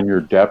find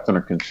your depth on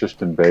a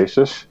consistent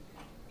basis.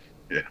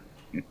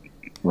 Yeah.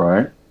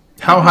 Right.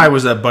 How high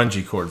was that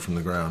bungee cord from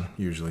the ground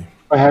usually?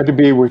 It had to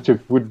be, which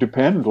would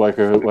depend. Like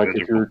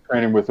if you're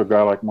training with a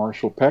guy like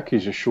Marshall Peck,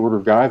 he's a shorter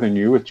guy than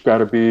you. It's got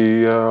to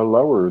be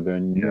lower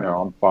than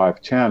I'm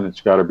 5'10". It's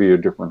got to be a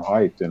different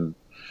height, and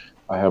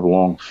I have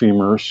long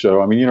femurs.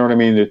 So you know what I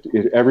mean.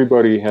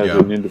 Everybody has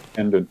an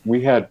independent.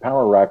 We had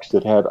power racks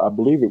that had, I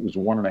believe it was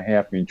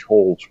 1.5-inch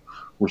holes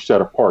were set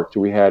apart.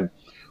 So we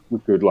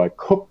could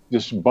hook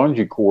this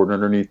bungee cord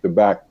underneath the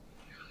back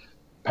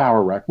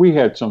power rack. We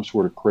had some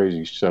sort of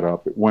crazy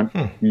setup. It went,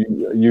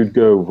 you'd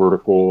go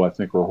vertical, I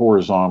think, or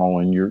horizontal,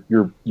 and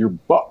your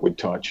butt would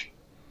touch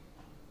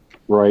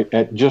right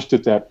at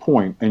that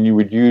point, and you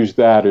would use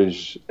that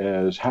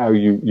as how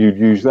you'd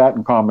use that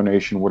in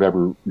combination,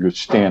 whatever your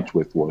stance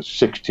width was,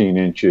 16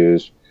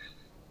 inches.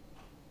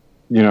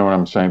 You know what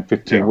I'm saying?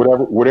 15,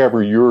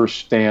 whatever your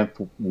stance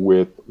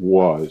width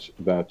was.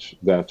 That's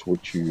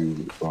what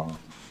you.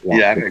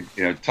 Yeah,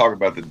 talk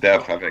about the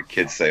depth. I've had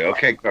kids say,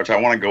 "Okay, coach,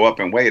 I want to go up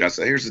and weight." I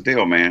say, "Here's the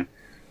deal, man.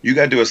 You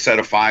got to do a set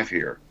of 5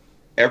 here.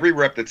 Every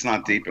rep that's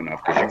not deep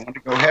enough, because you want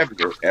to go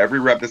heavier. Every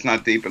rep that's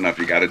not deep enough,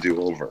 you got to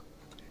do over."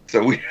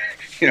 So we,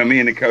 me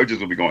and the coaches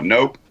will be going,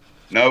 "Nope,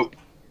 nope,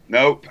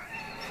 nope."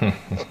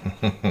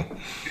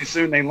 Pretty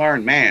soon they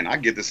learn, man, I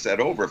get this set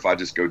over if I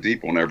just go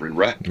deep on every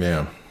rep.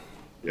 Yeah.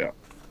 Yeah.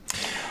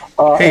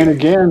 And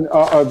again,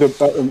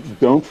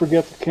 don't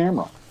forget the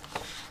camera.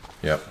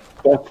 Yep.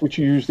 That's what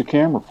you use the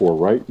camera for,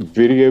 right?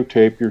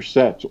 Videotape your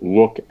sets.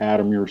 Look at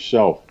them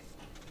yourself.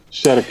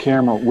 Set a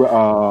camera.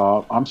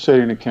 I'm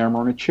setting a camera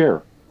on a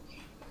chair.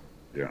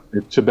 Yeah.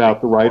 It's about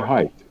the right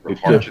height.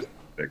 It's a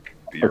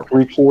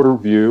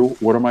 3/4 view.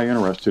 What am I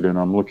interested in?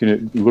 I'm looking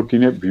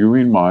at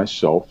viewing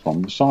myself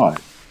from the side.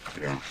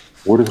 Yeah.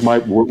 Where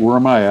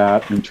am I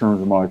at in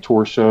terms of my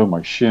torso,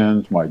 my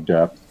shins, my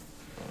depth?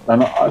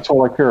 And that's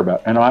all I care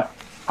about. And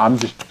I'm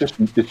just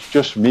it's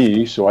just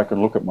me, so I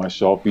can look at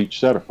myself each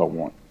set if I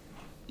want.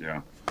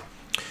 Yeah.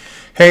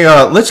 Hey,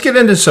 let's get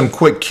into some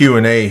quick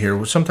Q&A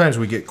here. Sometimes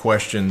we get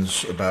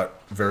questions about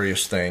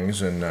various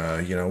things,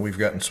 and we've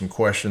gotten some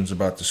questions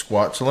about the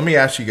squat. So let me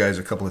ask you guys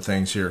a couple of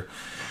things here.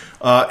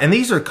 And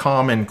these are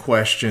common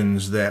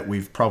questions that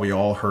we've probably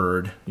all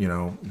heard,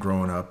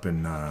 growing up.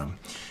 And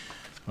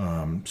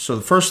so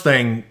the first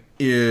thing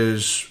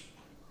is,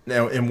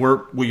 now, and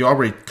we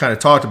already kind of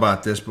talked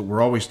about this, but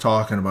we're always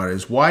talking about it,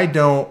 is why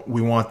don't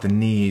we want the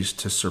knees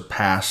to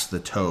surpass the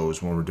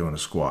toes when we're doing a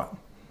squat?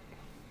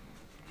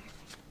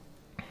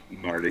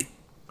 Marty?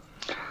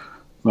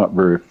 Not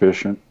very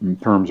efficient in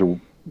terms of...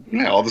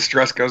 Yeah, all the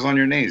stress goes on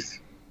your knees.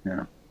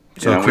 Yeah.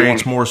 So it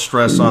creates more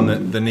stress on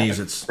the knees.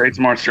 It creates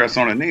more stress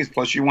on the knees.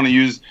 Plus, you want to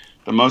use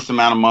the most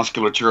amount of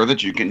musculature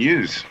that you can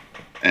use.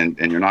 And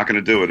you're not going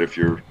to do it if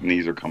your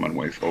knees are coming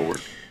way forward.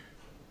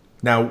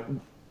 Now,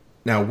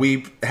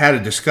 we've had a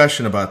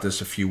discussion about this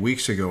a few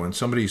weeks ago, and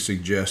somebody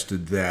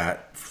suggested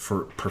that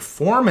for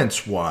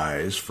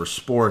performance-wise, for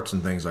sports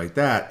and things like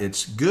that,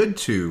 it's good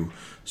to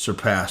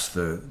surpass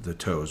the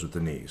toes with the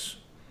knees.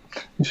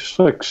 It's just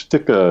like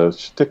stick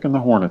in the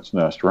hornet's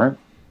nest, right?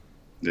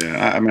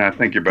 Yeah, I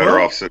think you're better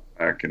off sitting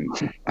back.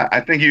 And I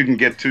think you can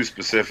get too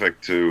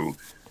specific to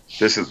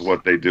this is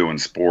what they do in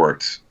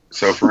sports.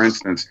 So, for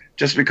instance,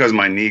 just because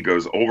my knee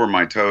goes over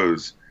my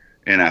toes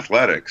in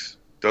athletics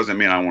doesn't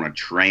mean I want to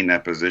train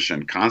that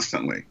position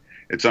constantly.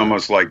 It's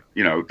almost like,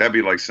 that'd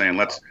be like saying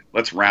let's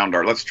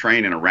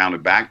train in a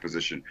rounded back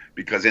position,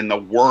 because in the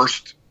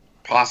worst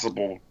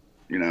possible,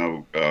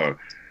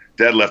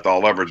 deadlift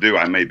I'll ever do,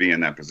 I may be in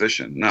that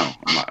position. No,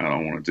 I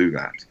don't want to do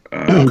that.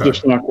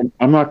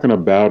 I'm not going to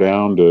bow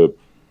down to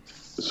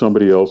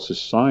somebody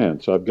else's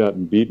science. I've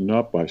gotten beaten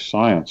up by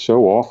science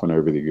so often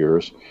over the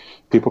years.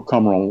 People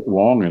come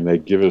along and they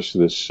give us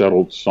this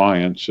settled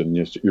science and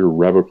this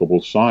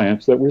irrevocable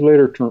science that we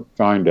later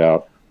find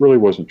out really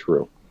wasn't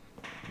true.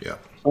 Yeah.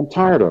 I'm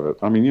tired of it.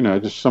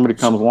 Just somebody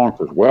comes along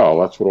and says, well,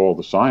 that's what all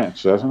the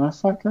science says. And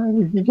that's like,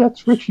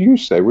 that's what you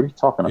say. What are you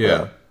talking about?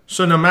 Yeah.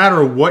 So no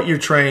matter what you're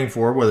training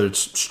for, whether it's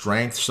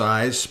strength,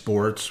 size,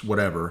 sports,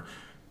 whatever,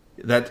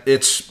 that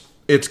it's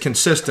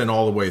consistent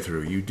all the way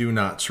through. You do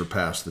not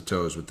surpass the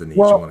toes with the knees.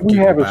 Well, you want to keep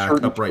your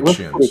back, upright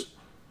shins.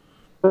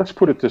 Let's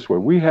put it this way.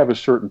 We have a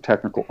certain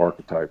technical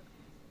archetype,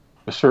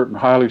 a certain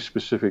highly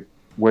specific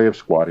way of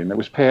squatting that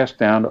was passed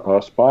down to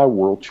us by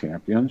world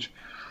champions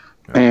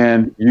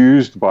and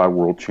used by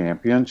world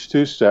champions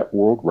to set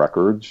world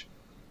records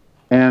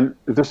And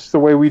this is the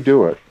way we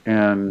do it.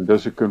 And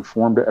does it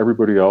conform to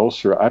everybody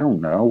else? Or I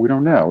don't know. We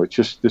don't know. It's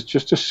just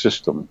a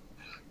system.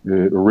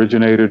 It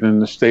originated in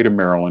the state of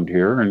Maryland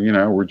here,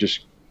 and we're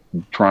just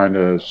trying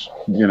to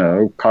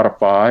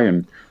codify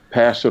and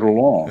pass it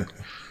along.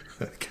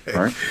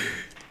 Okay.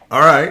 All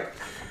right.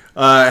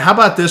 How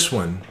about this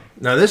one?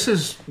 Now, this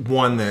is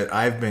one that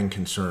I've been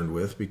concerned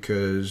with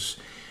because,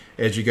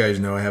 as you guys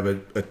know, I have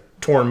a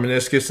torn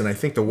meniscus, and I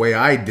think the way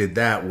I did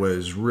that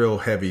was real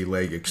heavy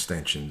leg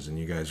extensions, and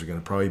you guys are going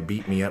to probably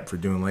beat me up for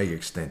doing leg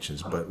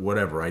extensions, but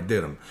whatever, I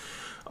did them.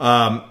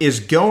 Is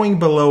going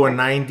below a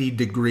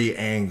 90-degree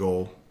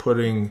angle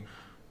putting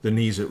the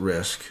knees at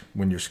risk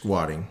when you're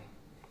squatting?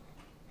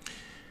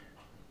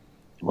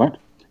 What?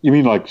 You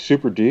mean like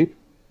super deep?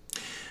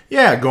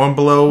 Yeah, going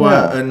below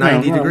a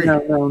 90 degree.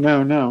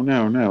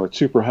 No. It's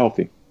super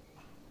healthy.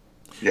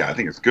 Yeah, I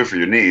think it's good for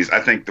your knees. I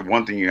think the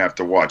one thing you have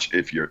to watch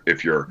if your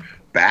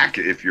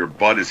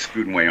butt is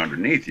scooting way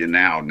underneath you,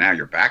 now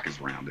your back is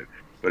rounded.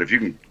 But if you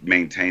can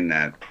maintain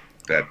that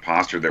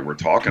posture that we're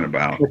talking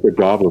about, like a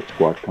goblet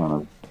squat kind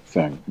of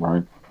thing,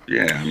 right?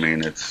 Yeah, I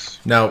mean it's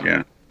now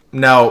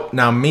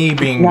me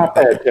being it's not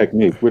bad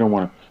technique. We don't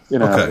want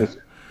to, okay.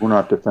 We're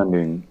not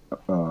defending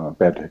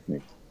bad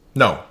technique.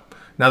 No.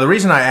 Now the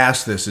reason I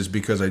asked this is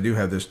because I do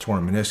have this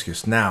torn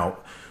meniscus. Now,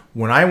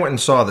 when I went and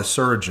saw the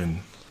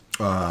surgeon,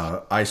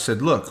 I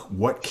said, "Look,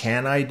 what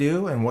can I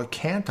do and what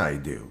can't I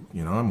do?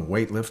 I'm a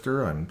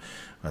weightlifter.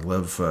 I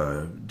love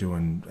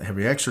doing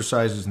heavy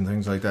exercises and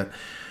things like that."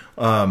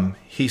 I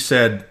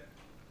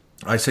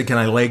said, "Can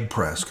I leg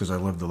press? Because I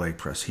love the leg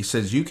press." He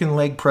says, "You can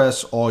leg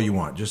press all you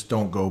want, just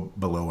don't go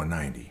below a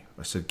 90."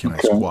 I said, "Can I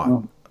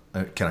squat?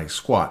 Can I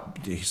squat?"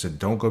 He said,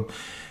 "Don't go,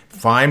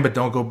 fine, but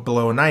don't go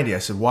below a 90." I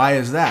said, "Why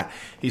is that?"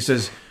 He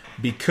says,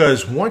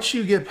 "Because once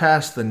you get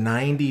past the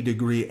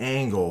 90-degree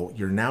angle,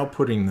 you're now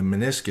putting the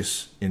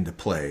meniscus into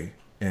play.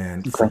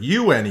 And for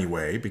you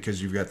anyway,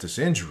 because you've got this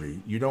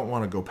injury, you don't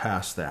want to go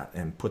past that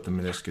and put the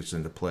meniscus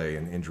into play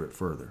and injure it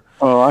further."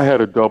 I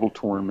had a double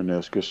torn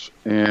meniscus,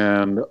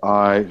 and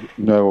I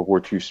know of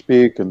what you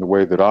speak, and the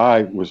way that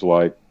I was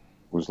like,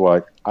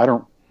 I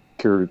don't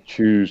care to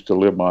choose to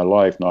live my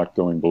life not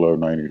going below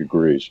 90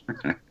 degrees.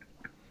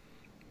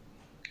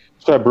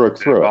 So I broke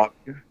through it.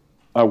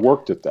 I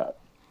worked at that.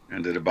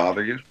 And did it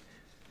bother you?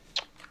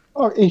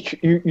 Oh,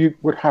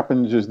 what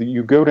happens is that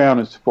you go down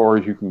as far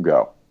as you can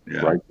go.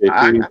 Yeah. Right,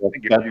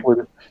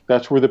 JP?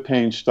 That's where the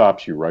pain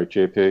stops you, right,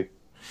 JP?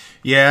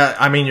 Yeah,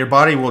 I mean, your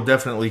body will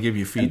definitely give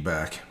you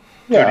feedback.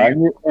 Yeah,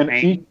 Do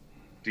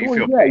you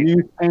feel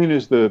pain? Pain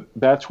is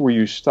that's where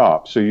you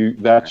stop. So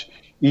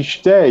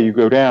each day you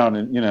go down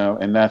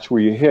and that's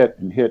where you hit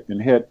and hit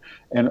and hit,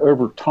 and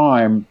over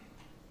time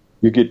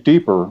you get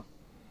deeper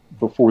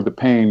before the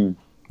pain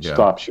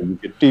stops you. You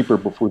get deeper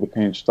before the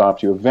pain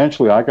stops you.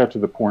 Eventually, I got to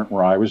the point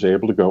where I was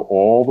able to go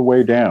all the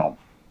way down.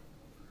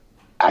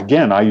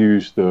 Again, I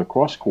used the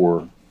cross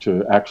core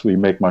to actually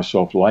make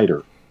myself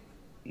lighter.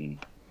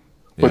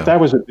 But that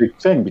was a big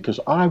thing because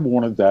I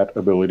wanted that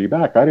ability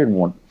back. I didn't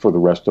want for the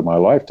rest of my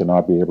life to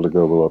not be able to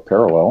go below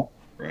parallel.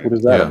 Right. What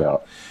is that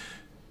about?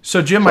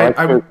 So, Jim, I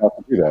do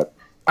that.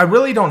 I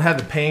really don't have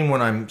the pain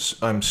when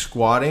I'm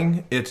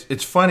squatting.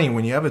 It's funny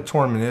when you have a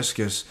torn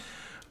meniscus,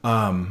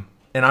 and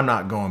I'm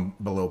not going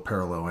below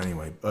parallel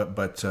anyway.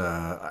 But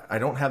I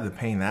don't have the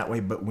pain that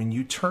way. But when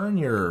you turn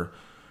your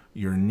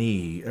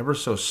knee ever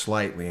so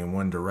slightly in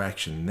one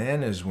direction,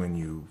 then is when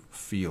you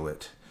feel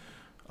it.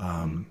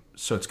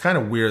 So it's kind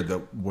of weird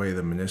the way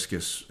the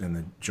meniscus and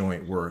the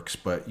joint works,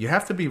 but you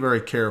have to be very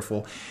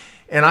careful.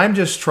 And I'm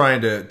just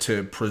trying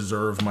to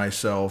preserve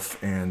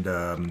myself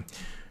and,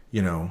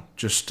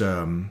 just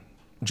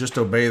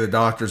obey the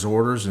doctor's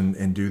orders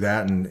and do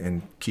that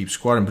and keep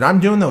squatting. But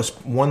I'm doing those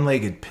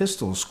one-legged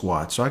pistol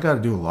squats, so I got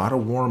to do a lot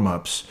of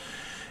warm-ups.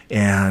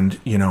 And,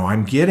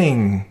 I'm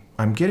getting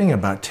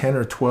about 10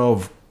 or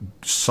 12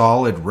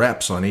 solid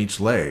reps on each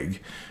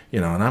leg,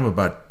 and I'm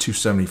about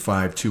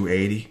 275,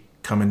 280.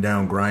 Coming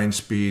down grind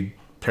speed,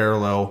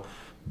 parallel,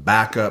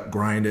 back up,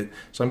 grind it.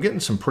 So I'm getting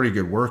some pretty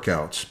good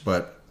workouts.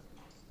 But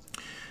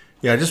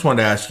yeah, I just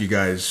wanted to ask you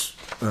guys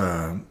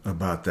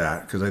about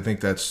that because I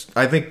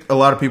think a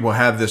lot of people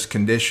have this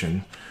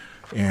condition,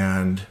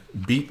 and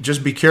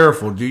just be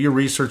careful. Do your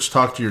research.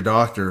 Talk to your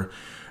doctor.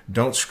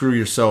 Don't screw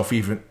yourself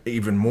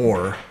even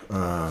more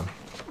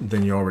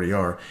than you already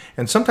are.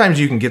 And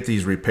sometimes you can get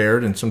these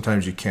repaired, and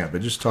sometimes you can't.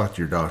 But just talk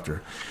to your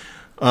doctor.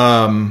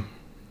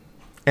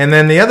 And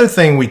then the other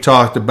thing we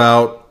talked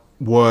about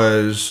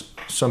was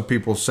some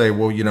people say,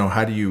 well,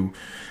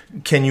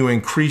 can you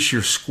increase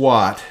your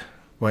squat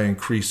by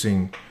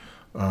increasing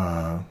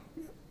your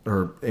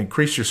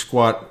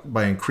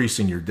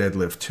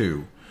deadlift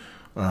too?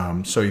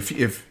 So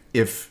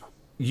if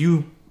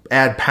you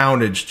add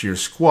poundage to your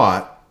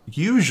squat,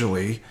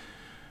 usually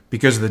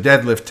because of the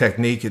deadlift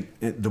technique,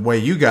 the way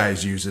you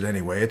guys use it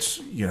anyway, it's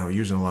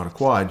using a lot of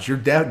quads. Your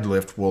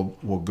deadlift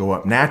will go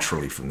up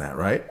naturally from that,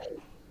 right?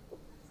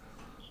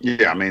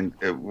 Yeah, I mean,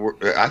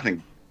 I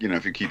think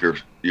if you keep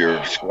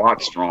your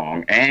squat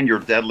strong and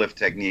your deadlift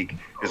technique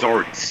is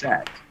already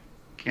set,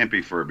 can't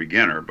be for a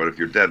beginner, but if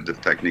your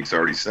deadlift technique's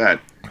already set,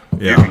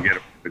 Yeah. you can get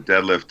a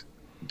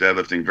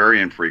deadlifting very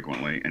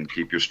infrequently and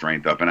keep your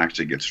strength up and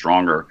actually get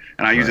stronger.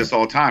 And I use this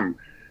all the time.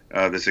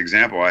 This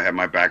example, I had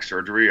my back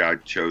surgery. I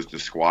chose to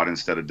squat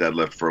instead of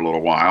deadlift for a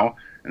little while.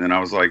 And then I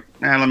was like,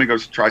 let me go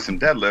try some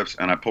deadlifts.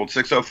 And I pulled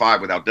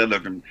 605 without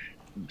deadlifting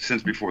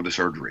since before the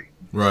surgery.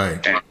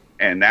 Right.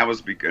 And that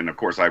was because, and of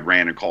course, I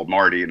ran and called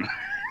Marty. And I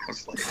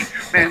was like,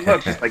 man,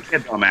 look, just like,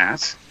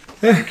 dumbass.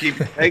 You keep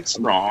your legs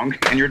strong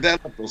and your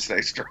deadlift will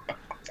stay strong.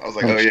 I was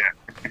like, oh, yeah.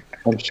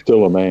 I'm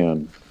still a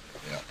man.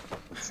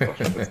 So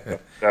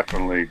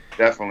definitely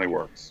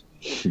works.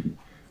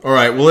 All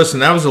right. Well,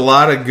 listen, that was a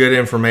lot of good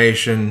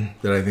information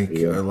that I think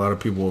a lot of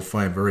people will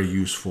find very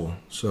useful.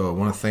 So I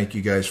want to thank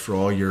you guys for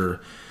all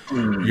your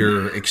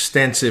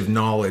extensive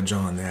knowledge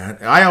on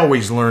that. I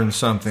always learn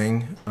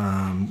something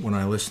when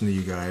I listen to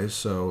you guys.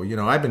 So,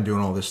 I've been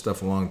doing all this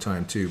stuff a long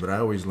time too, but I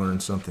always learn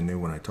something new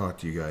when I talk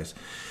to you guys.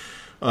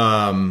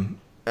 The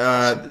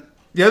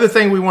other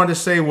thing we wanted to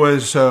say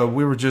was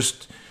we were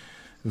just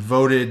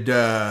voted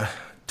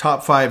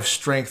top 5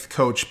 strength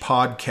coach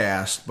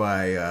podcast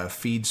by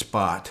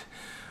FeedSpot.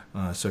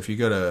 So if you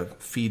go to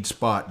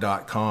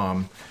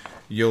feedspot.com,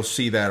 you'll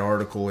see that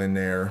article in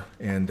there.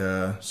 And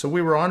so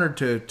we were honored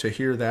to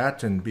hear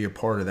that and be a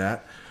part of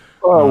that.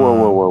 Oh,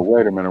 whoa.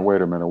 Wait a minute.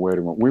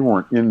 We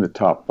weren't in the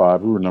top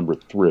 5. We were number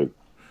 3.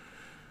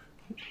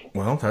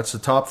 Well, that's the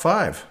top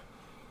 5.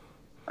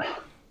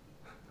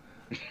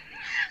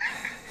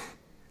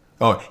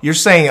 Oh, you're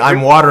saying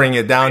I'm watering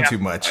it down too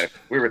much.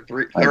 We were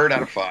third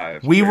out of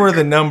 5. We were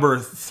the number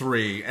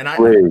 3. And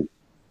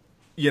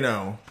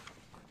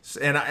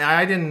and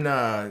I didn't,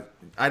 I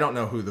don't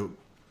know who the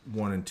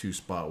 1 and 2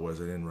 spot was.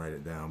 I didn't write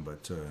it down,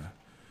 but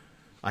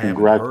I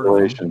haven't heard of them.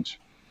 Congratulations.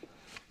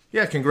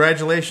 Yeah,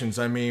 congratulations.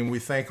 I mean, we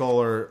thank all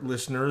our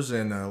listeners,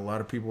 and a lot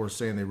of people were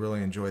saying they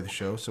really enjoy the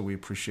show, so we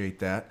appreciate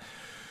that.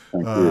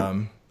 Thank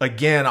you.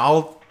 Again,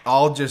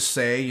 I'll just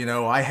say,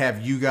 I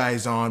have you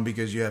guys on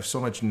because you have so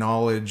much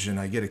knowledge, and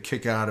I get a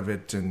kick out of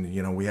it,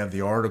 and we have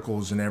the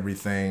articles and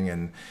everything,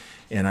 and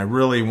I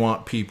really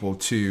want people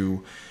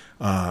to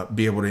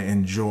be able to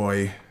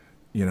enjoy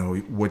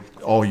what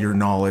all your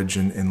knowledge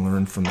and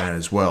learn from that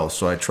as well.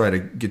 So I try to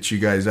get you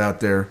guys out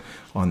there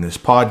on this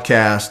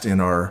podcast, in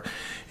our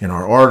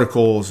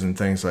articles and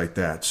things like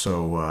that.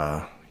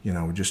 So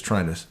we're just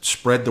trying to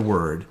spread the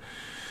word.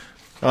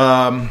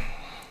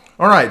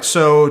 All right,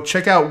 so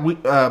check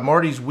out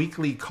Marty's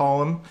weekly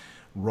column,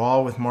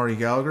 Raw with Marty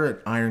Gallagher,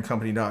 at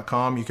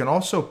ironcompany.com. You can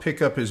also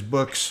pick up his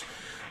books,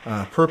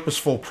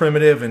 Purposeful,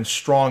 Primitive, and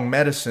Strong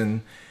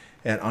Medicine,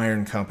 at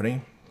Iron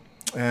Company.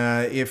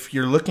 If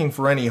you're looking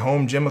for any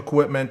home gym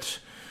equipment,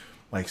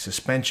 like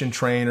suspension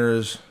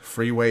trainers,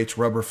 free weights,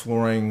 rubber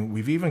flooring,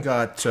 we've even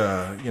got,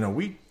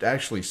 we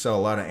actually sell a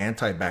lot of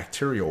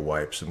antibacterial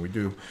wipes, and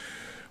we're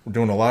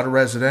doing a lot of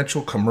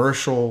residential,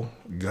 commercial,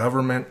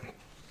 government.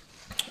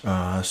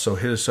 So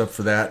hit us up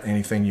for that,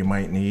 anything you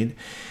might need.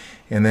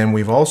 And then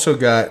we've also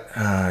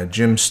got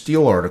Jim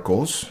Steele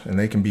articles, and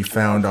they can be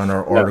found on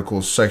our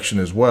articles section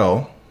as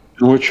well.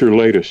 What's your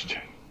latest?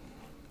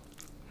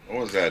 What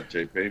was that,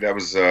 JP? That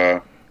was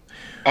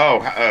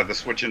the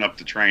switching up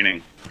the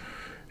training.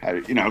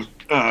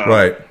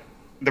 Right.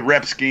 The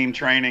rep scheme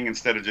training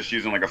instead of just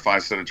using like a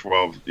 5 set of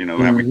 12.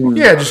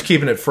 Just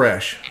keeping it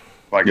fresh.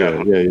 Like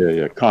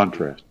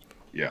contrast.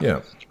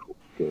 Yeah.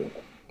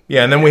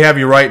 Yeah, and then we have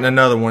you writing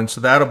another one,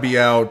 so that'll be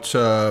out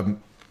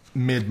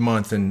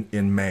mid-month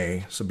in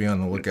May. So be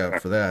on the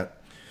lookout for that.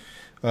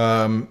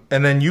 And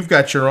then you've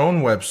got your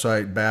own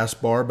website,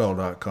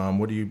 bassbarbell.com.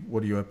 What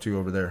are you up to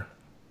over there?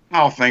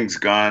 All things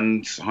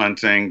guns,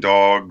 hunting,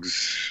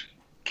 dogs,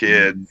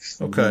 kids.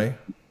 Okay.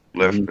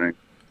 Lifting.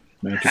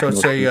 So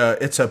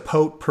it's a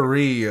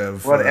potpourri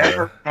of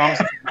whatever comes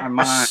to my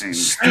mind.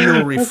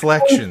 Steel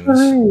reflections.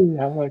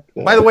 I like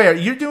that. By the way, are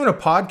you doing a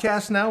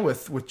podcast now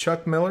with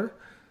Chuck Miller?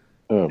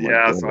 Oh,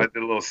 yeah, so I did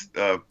a little.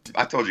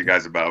 I told you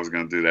guys about I was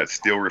going to do that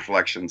Steel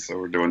reflections. So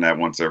we're doing that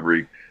once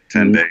every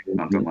 10 days,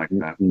 something like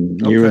that.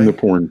 You and the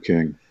porn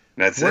king.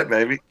 That's it,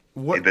 baby.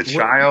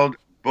 Child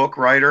book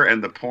writer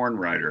and the porn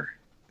writer.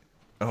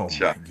 Oh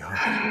Chuck. My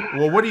God!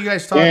 Well, what are you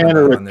guys talking about?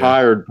 And a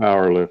retired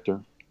power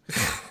lifter.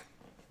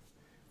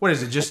 What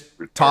is it? Just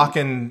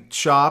talking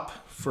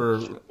shop for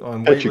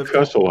on weightlifting? You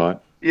cuss a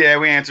lot. Yeah,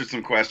 we answered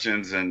some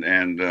questions and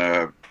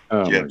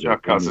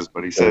Chuck cusses,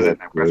 but he says it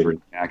in a West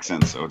Virginia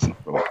accent, so it's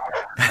not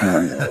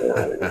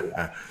really.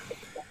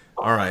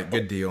 All right,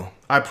 good deal.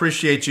 I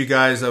appreciate you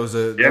guys. That was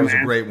a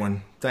great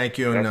one. Thank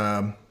you,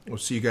 and we'll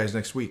see you guys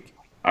next week.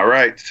 All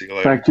right, see you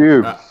later. Thank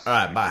you. All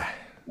right, bye.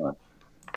 All right.